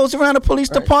that goes around the police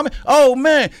department. Oh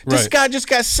man, this guy just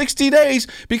got 60 days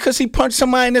because he punched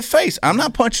somebody in the face. I'm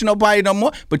not punching nobody no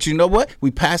more. But you know what? We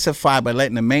pacify by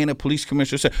letting the mayor and police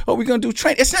commissioner say, "Oh, we're gonna do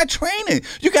training." It's not training.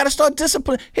 You got to start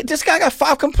discipline. This guy got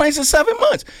 5 complaints in 7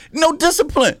 months. No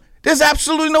discipline. There's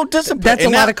absolutely no discipline. That's a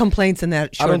lot of complaints in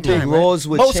that short time. I don't think laws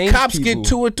would change. Most cops get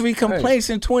 2 or 3 complaints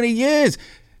in 20 years.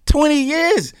 20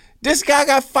 years. This guy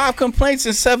got 5 complaints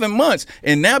in 7 months.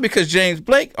 And now because James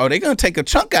Blake, they're going to take a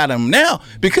chunk out of him now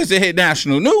because they hit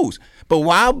national news.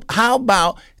 But how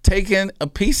about taking a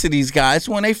piece of these guys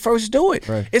when they first do it?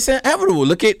 Right. It's inevitable.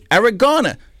 Look at Eric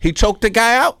Garner. He choked the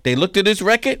guy out. They looked at his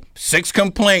record, 6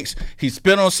 complaints. He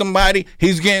spit on somebody.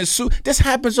 He's getting sued. This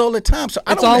happens all the time. So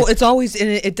it's always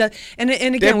it does. And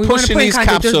again, we want to put in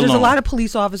context. There's a lot of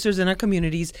police officers in our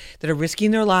communities that are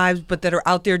risking their lives, but that are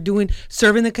out there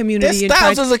serving the community. There's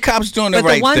thousands of cops doing the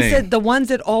right thing. The ones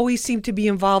that always seem to be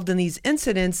involved in these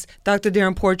incidents, Dr.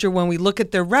 Darren Porcher, when we look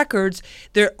at their records,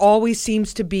 there always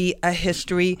seems to be a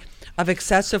history of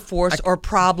excessive force or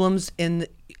problems in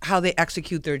how they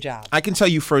execute their job. I can tell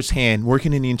you firsthand,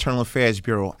 working in the Internal Affairs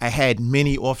Bureau, I had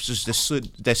many officers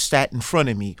that sat in front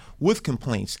of me with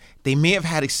complaints. They may have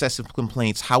had excessive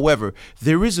complaints. However,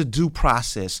 there is a due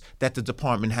process that the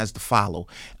department has to follow.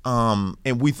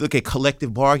 And we look at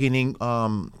collective bargaining.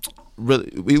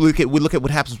 We look at what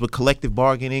happens with collective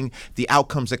bargaining, the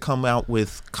outcomes that come out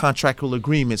with contractual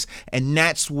agreements, and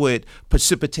that's what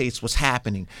precipitates what's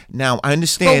happening. Now, I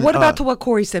understand. But what about to what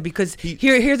Corey said? Because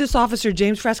here, this officer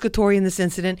James Frescatori in this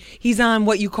incident, he's on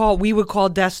what we would call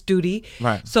desk duty.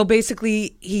 Right. So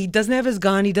basically, he doesn't have his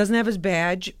gun, he doesn't have his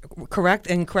badge, correct?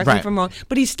 And correct me if I'm wrong.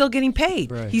 But he's still getting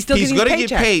paid. Right. He's going to get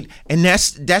paid, and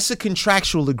that's a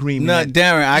contractual agreement. No,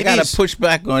 Darren, I got to push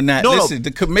back on that. Listen,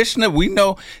 the commissioner, we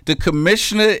know the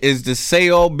commissioner is the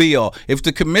say-all, be-all. If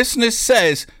the commissioner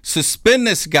says suspend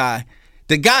this guy,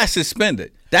 The guy's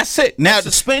suspended. That's it. Now,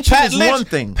 suspension is one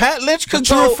thing. Pat Lynch could But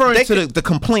you're go. referring to the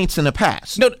complaints in the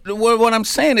past. No, what I'm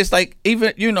saying is like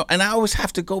even and I always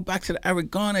have to go back to the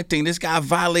Eric Garner thing. This guy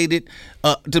violated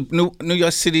the New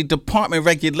York City Department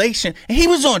regulation, and he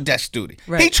was on desk duty.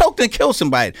 Right. He choked and killed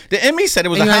somebody. The ME said it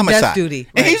was And a you're on homicide. desk duty,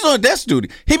 And right. he's on desk duty.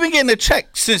 He been getting a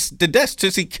check since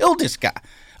he killed this guy.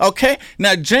 Okay,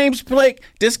 now James Blake,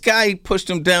 this guy, he pushed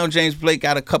him down. James Blake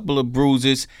got a couple of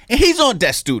bruises, and he's on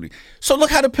desk duty. So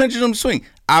look how the pendulum swing.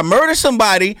 I murdered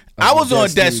somebody, I was on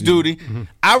desk duty.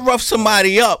 I roughed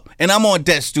somebody up, and I'm on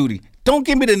desk duty. Don't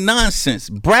give me the nonsense.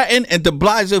 Bratton and de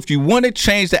Blasio, if you want to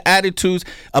change the attitudes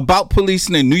about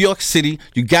policing in New York City,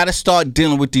 you got to start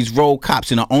dealing with these road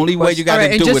cops. And the only way you got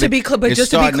to do it is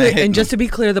starting to hit them. Just to be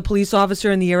clear, the police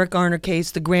officer in the Eric Garner case,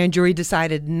 the grand jury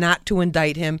decided not to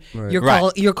indict him. Right.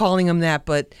 You're calling him that,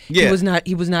 but he was not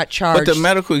charged. But the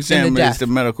medical examiner is the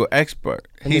medical expert.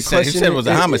 He said it was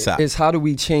a homicide. Is how do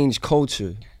we change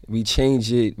culture? We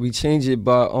change it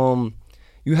by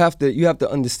you have to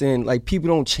understand, like, people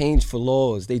don't change for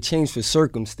laws, they change for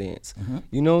circumstance.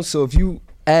 So if you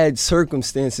add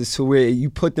circumstances to where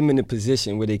you put them in a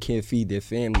position where they can't feed their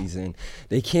families and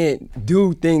they can't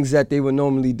do things that they would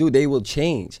normally do, they will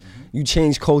change. You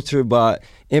change culture by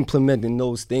implementing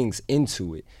those things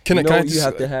into it. Can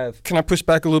I push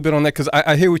back a little bit on that? Because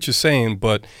I hear what you're saying,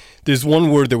 but there's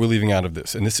one word that we're leaving out of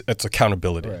this, and it's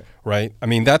accountability, right? I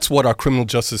mean, that's what our criminal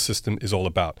justice system is all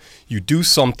about. You do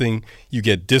something, you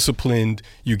get disciplined,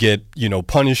 you get,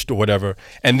 punished or whatever,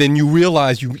 and then you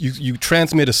realize you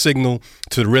transmit a signal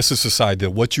to the rest of society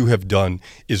that what you have done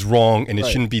is wrong and it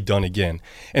shouldn't be done again.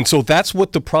 And so that's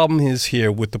what the problem is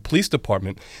here with the police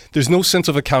department. There's no sense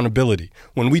of accountability.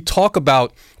 When we talk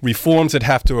about reforms that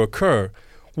have to occur,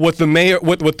 what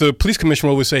the police commissioner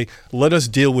always say, let us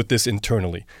deal with this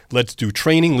internally. Let's do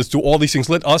training. Let's do all these things.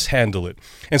 Let us handle it.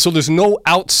 And so there's no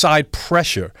outside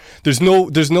pressure. There's no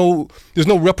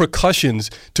repercussions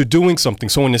to doing something.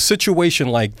 So in a situation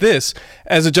like this,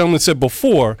 as the gentleman said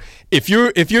before, if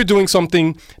you're doing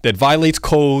something that violates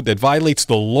code, that violates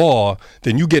the law,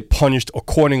 then you get punished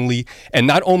accordingly. And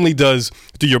not only do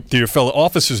your fellow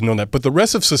officers know that, but the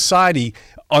rest of society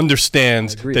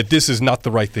understands that this is not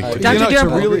the right thing to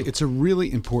do. It's a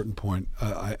really important point,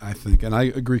 I think, and I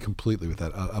agree completely with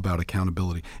that about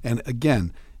accountability. And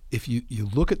again, if you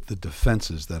look at the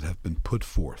defenses that have been put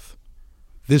forth,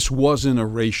 this wasn't a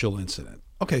racial incident.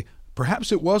 Okay,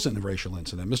 perhaps it wasn't a racial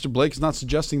incident. Mr. Blake's not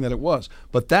suggesting that it was,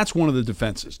 but that's one of the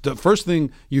defenses. The first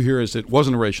thing you hear is it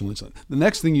wasn't a racial incident. The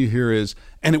next thing you hear is,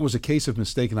 and it was a case of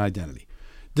mistaken identity.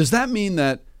 Does that mean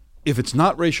that if it's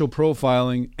not racial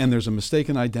profiling and there's a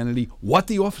mistaken identity, what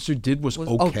the officer did was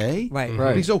okay?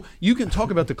 Right. So you can talk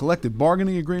about the collective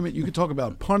bargaining agreement, you can talk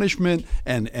about punishment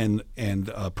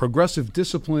and progressive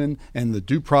discipline and the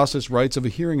due process rights of a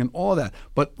hearing and all of that.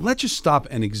 But let's just stop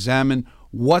and examine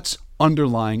what's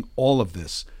underlying all of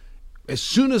this. As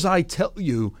soon as I tell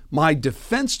you my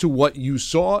defense to what you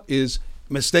saw is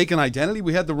mistaken identity,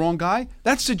 we had the wrong guy,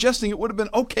 that's suggesting it would have been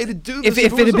okay to do this if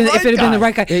it had been the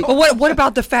right guy. But what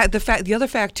about the other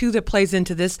fact too that plays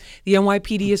into this? The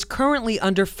NYPD is currently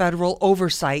under federal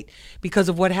oversight because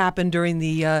of what happened during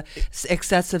the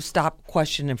excessive stop,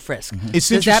 question, and frisk.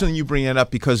 It's interesting you bring that up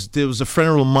because there was a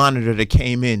federal monitor that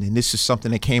came in, and this is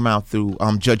something that came out through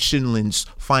Judge Shinlin's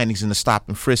findings in the stop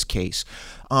and frisk case.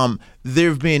 There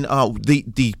have been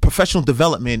the professional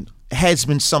development has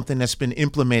been something that's been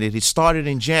implemented. It started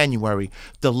in January.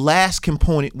 The last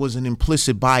component was an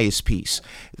implicit bias piece.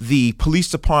 The police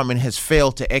department has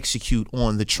failed to execute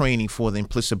on the training for the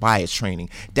implicit bias training.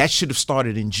 That should have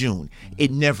started in June.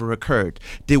 It never occurred.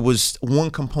 There was one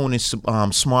component,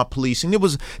 smart policing. There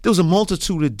was a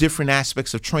multitude of different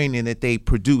aspects of training that they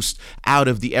produced out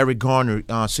of the Eric Garner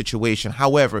situation.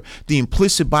 However, the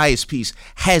implicit bias piece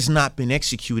has not been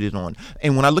executed on.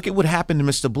 And when I look at what happened to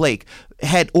Mr. Blake,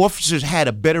 had officers had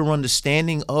a better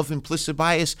understanding of implicit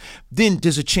bias, then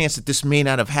there's a chance that this may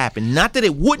not have happened. Not that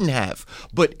it wouldn't have,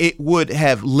 but it would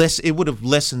have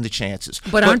lessened the chances.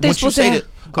 But aren't they supposed to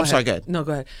have, sorry, go ahead. No,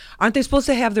 go ahead. Aren't they supposed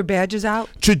to have their badges out?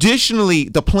 Traditionally,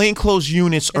 the plainclothes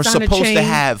units are supposed to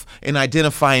have an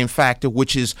identifying factor,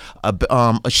 which is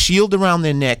a shield around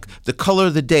their neck, the color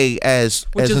of the day, as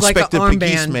Inspector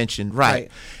Pegues mentioned,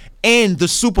 right. And the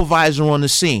supervisor on the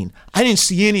scene. I didn't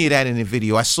see any of that in the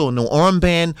video. I saw no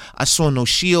armband. I saw no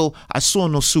shield. I saw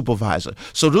no supervisor.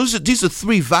 So these are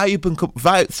three valuable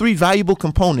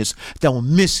components that were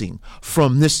missing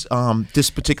from this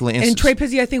particular instance. And Trey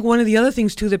Pizzi, I think one of the other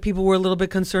things too that people were a little bit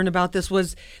concerned about this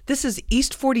is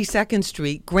East 42nd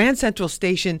Street, Grand Central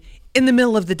Station in the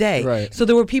middle of the day. Right. So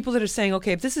there were people that are saying,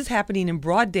 okay, if this is happening in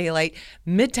broad daylight,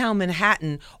 Midtown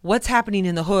Manhattan, what's happening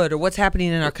in the hood, or what's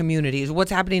happening in our communities,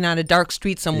 what's happening on a dark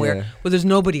street somewhere where there's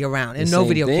nobody around and no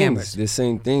video cameras? The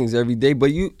same things every day.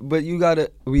 But you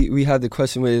gotta. We had the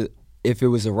question where if it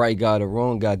was the right guy or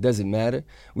wrong guy, doesn't matter.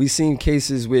 We've seen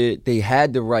cases where they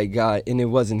had the right guy and it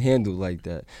wasn't handled like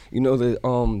that. You know,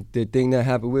 the thing that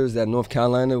happened was that North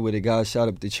Carolina where the guy shot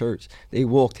up the church. They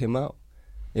walked him out.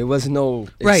 It was no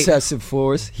excessive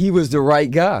force. He was the right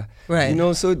guy. Right. You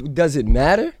know, so does it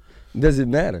matter? Does it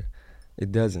matter?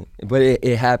 It doesn't. But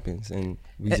it happens, and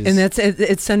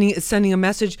it's sending a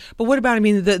message. But what about, I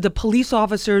mean, the police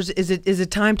officers, is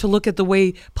it time to look at the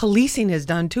way policing is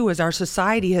done too, as our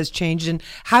society has changed? And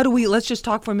how do we, let's just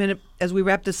talk for a minute as we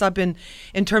wrap this up in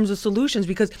terms of solutions,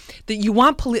 because you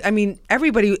want I mean,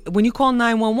 everybody, when you call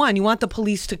 911, you want the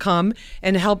police to come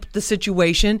and help the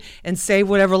situation and save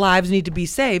whatever lives need to be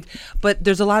saved. But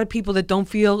there's a lot of people that don't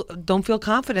feel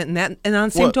confident in that. And on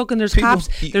the same token, there's cops,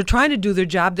 they're trying to do their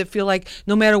job, that feel like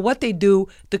no matter what they do,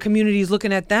 the community is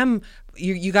looking at them.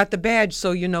 You got the badge,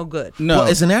 so you're no good. No. Well,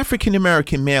 as an African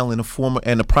American male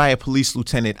and a prior police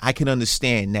lieutenant, I can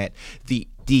understand that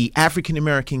the African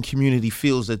American community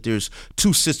feels that there's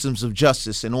two systems of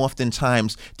justice, and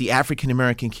oftentimes the African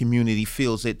American community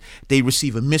feels that they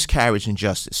receive a miscarriage in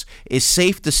justice. It's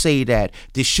safe to say that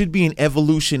there should be an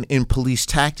evolution in police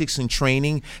tactics and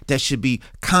training that should be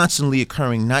constantly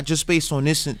occurring, not just based on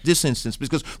this instance,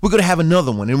 because we're going to have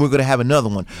another one and we're going to have another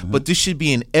one. Mm-hmm. But this should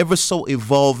be an ever so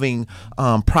evolving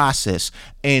process,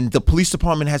 and the police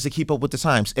department has to keep up with the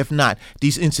times. If not,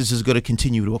 these instances are going to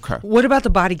continue to occur. What about the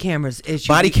body cameras issue?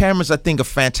 Body cameras, I think, are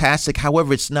fantastic.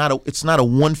 However, it's not a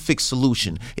one fixed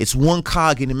solution. It's one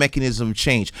cog in the mechanism of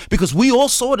change. Because we all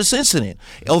saw this incident.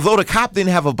 Although the cop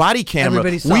didn't have a body camera,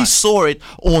 we saw it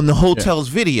on the hotel's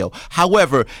video.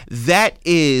 However, that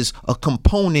is a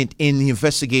component in the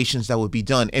investigations that would be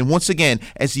done. And once again,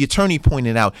 as the attorney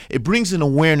pointed out, it brings an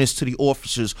awareness to the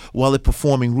officers while they're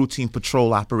performing routine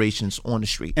patrol operations on the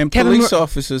street. And police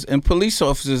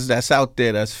officers that's out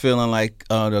there that's feeling like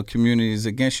the community is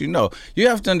against you. No, you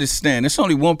have to understand, there's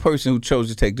only one person who chose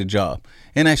to take the job,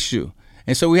 and that's you.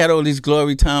 And so we had all these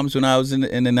glory times when I was in the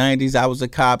 90s. I was a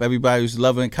cop. Everybody was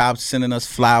loving cops, sending us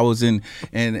flowers and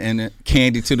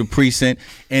candy to the precinct.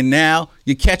 And now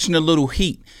you're catching a little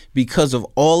heat because of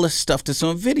all the stuff that's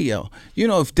on video. You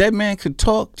know, if Dead Man Could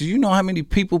Talk, do you know how many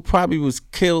people probably was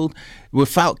killed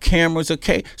without cameras?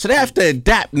 Okay, so they have to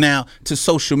adapt now to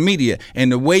social media.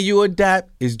 And the way you adapt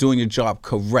is doing your job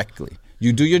correctly.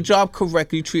 You do your job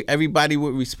correctly, you treat everybody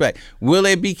with respect. Will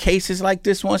there be cases like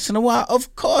this once in a while?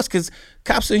 Of course, because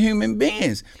cops are human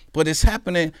beings. But it's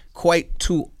happening quite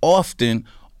too often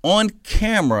on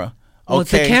camera. Well, it's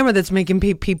the camera that's making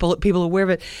people aware of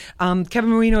it.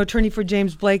 Kevin Marino, attorney for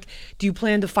James Blake, do you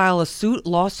plan to file a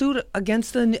lawsuit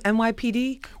against the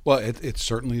NYPD? Well, it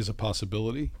certainly is a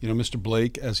possibility. You know, Mr.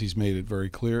 Blake, as he's made it very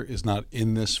clear, is not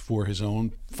in this for his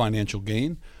own financial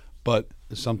gain, but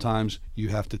sometimes you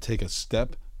have to take a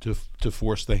step to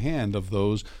force the hand of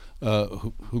those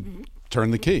who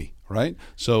turn the key, right?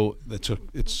 So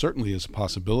it certainly is a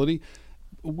possibility.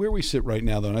 Where we sit right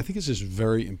now, though, and I think this is a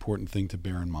very important thing to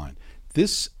bear in mind,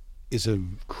 this is a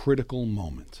critical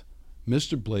moment.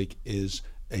 Mr. Blake is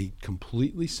a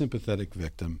completely sympathetic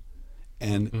victim,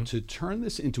 and to turn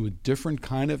this into a different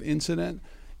kind of incident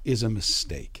is a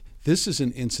mistake. This is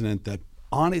an incident that,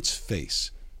 on its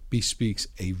face, bespeaks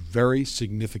a very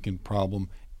significant problem,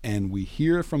 and we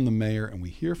hear from the mayor and we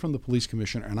hear from the police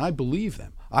commissioner, and I believe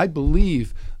them. I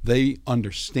believe they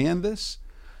understand this,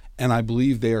 and I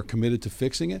believe they are committed to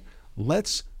fixing it.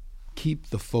 Let's keep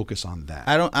the focus on that.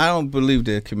 I don't believe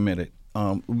they're committed.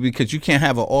 Because you can't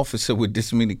have an officer with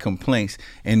this many complaints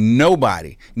and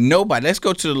nobody. Let's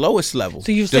go to the lowest level.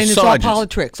 So you're saying it's all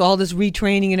politics, all this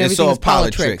retraining and everything is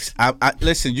politics.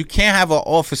 Listen, you can't have an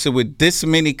officer with this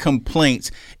many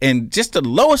complaints, and just the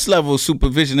lowest level of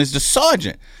supervision is the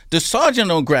sergeant. The sergeant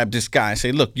don't grab this guy and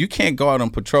say, look, you can't go out on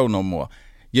patrol no more.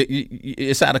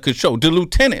 It's out of control. The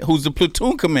lieutenant, who's the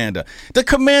platoon commander, the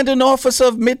commanding officer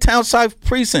of Midtown South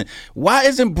Precinct. Why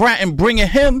isn't Bratton bringing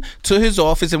him to his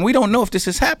office? And we don't know if this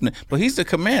is happening, but he's the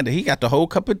commander. He got the whole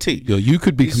cup of tea. You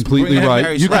could be completely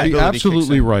right. You could be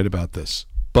absolutely right about this.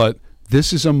 But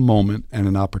this is a moment and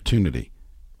an opportunity.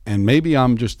 And maybe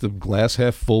I'm just a glass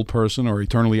half full person or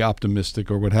eternally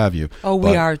optimistic or what have you. Oh,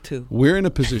 we are too. We're in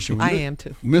a position. I am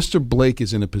too. Mr. Blake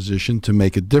is in a position to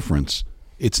make a difference.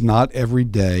 It's not every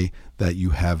day that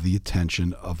you have the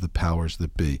attention of the powers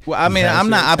that be. Well, I mean, I'm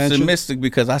not optimistic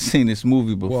because I've seen this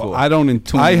movie before. Well, I don't.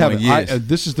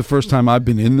 This is the first time I've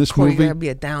been in this Corey, movie. you gotta be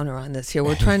a downer on this here.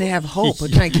 We're trying to have hope. We're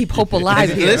trying to keep hope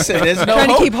alive here. Listen, there's no trying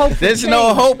hope. To keep hope There's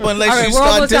no hope unless All right, you we're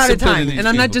start almost out of disciplining time, these and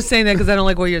I'm not people. just saying that because I don't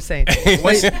like what you're saying.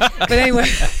 But anyway,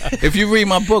 if you read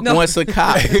my book, No. Once a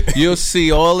Cop, you'll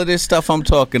see all of this stuff I'm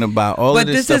talking about. but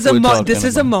this is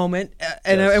a moment,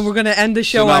 and we're going to end the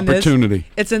show an on this. opportunity.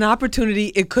 It's an opportunity.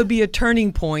 It could be a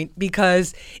turning point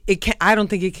because I don't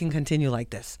think it can continue like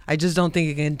this. I just don't think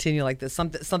it can continue like this.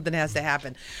 Something has to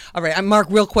happen. All right, Mark,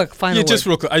 real quick, final word. Just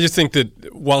real quick. I just think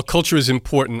that while culture is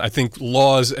important, I think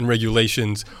laws and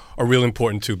regulations are real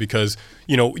important too, because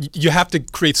you have to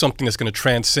create something that's going to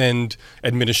transcend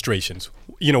administrations.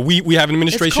 We have an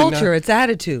administration. It's culture, now. It's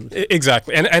attitude.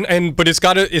 Exactly, but it's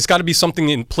got to be something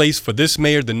in place for this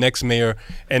mayor, the next mayor,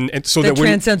 and so that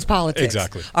transcends politics.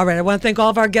 Exactly. All right, I want to thank all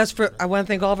of our guests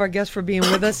for being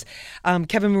with us.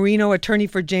 Kevin Marino, attorney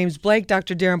for James Blake,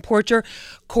 Dr. Darren Porcher,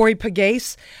 Corey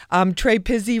Pagase, Trey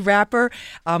Pizzi, rapper,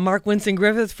 Mark Winston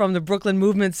Griffith from the Brooklyn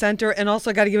Movement Center, and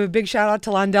also got to give a big shout out to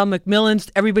Londell McMillan,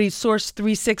 everybody's Source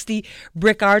 360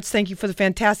 Brick Arts. Thank you for the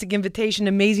fantastic invitation,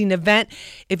 amazing event.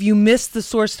 If you missed the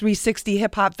Source 360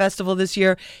 Hip Hop Festival this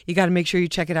year, you got to make sure you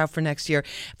check it out for next year.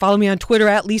 Follow me on Twitter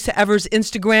at Lisa Evers,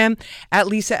 Instagram at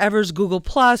Lisa Evers, Google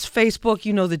Plus, Facebook,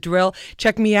 you know the drill.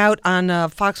 Check me out on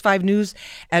Fox 5 News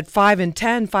at 5 and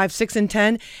 10, 5, 6 and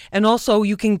 10. And also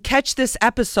you can catch this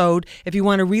episode if you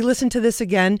want to re-listen to this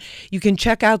again. You can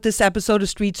check out this episode of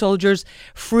Street Soldiers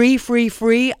free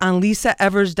on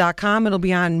lisaevers.com. It'll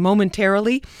be on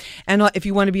momentarily. And if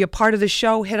you want to be a part of the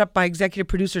show, hit up my executive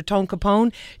producer, Tone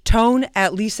Capone, Tone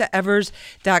at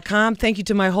lisaevers.com. Thank you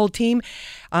to my whole team.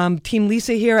 Team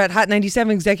Lisa here at Hot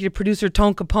 97, executive producer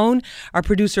Tone Capone, our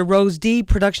producer Rose D,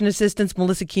 production assistants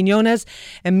Melissa Quinones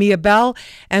and Mia Bell,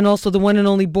 and also the one and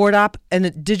only board op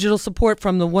and digital support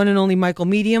from the one and only Michael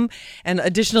Medium, and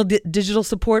additional digital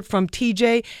support from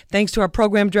TJ. Thanks to our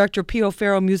program director Pio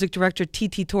Farrow, music director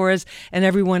TT Torres, and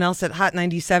everyone else at Hot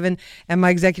 97, and my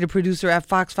executive producer at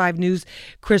Fox 5 News,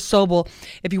 Chris Sobel.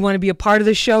 If you want to be a part of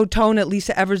the show, Tone at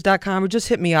lisaevers.com, or just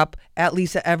hit me up at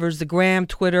Lisa Evers, the gram,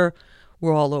 Twitter.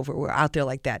 We're all over. We're out there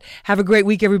like that. Have a great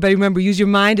week, everybody. Remember, use your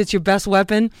mind. It's your best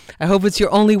weapon. I hope it's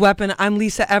your only weapon. I'm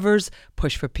Lisa Evers.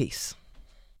 Push for peace.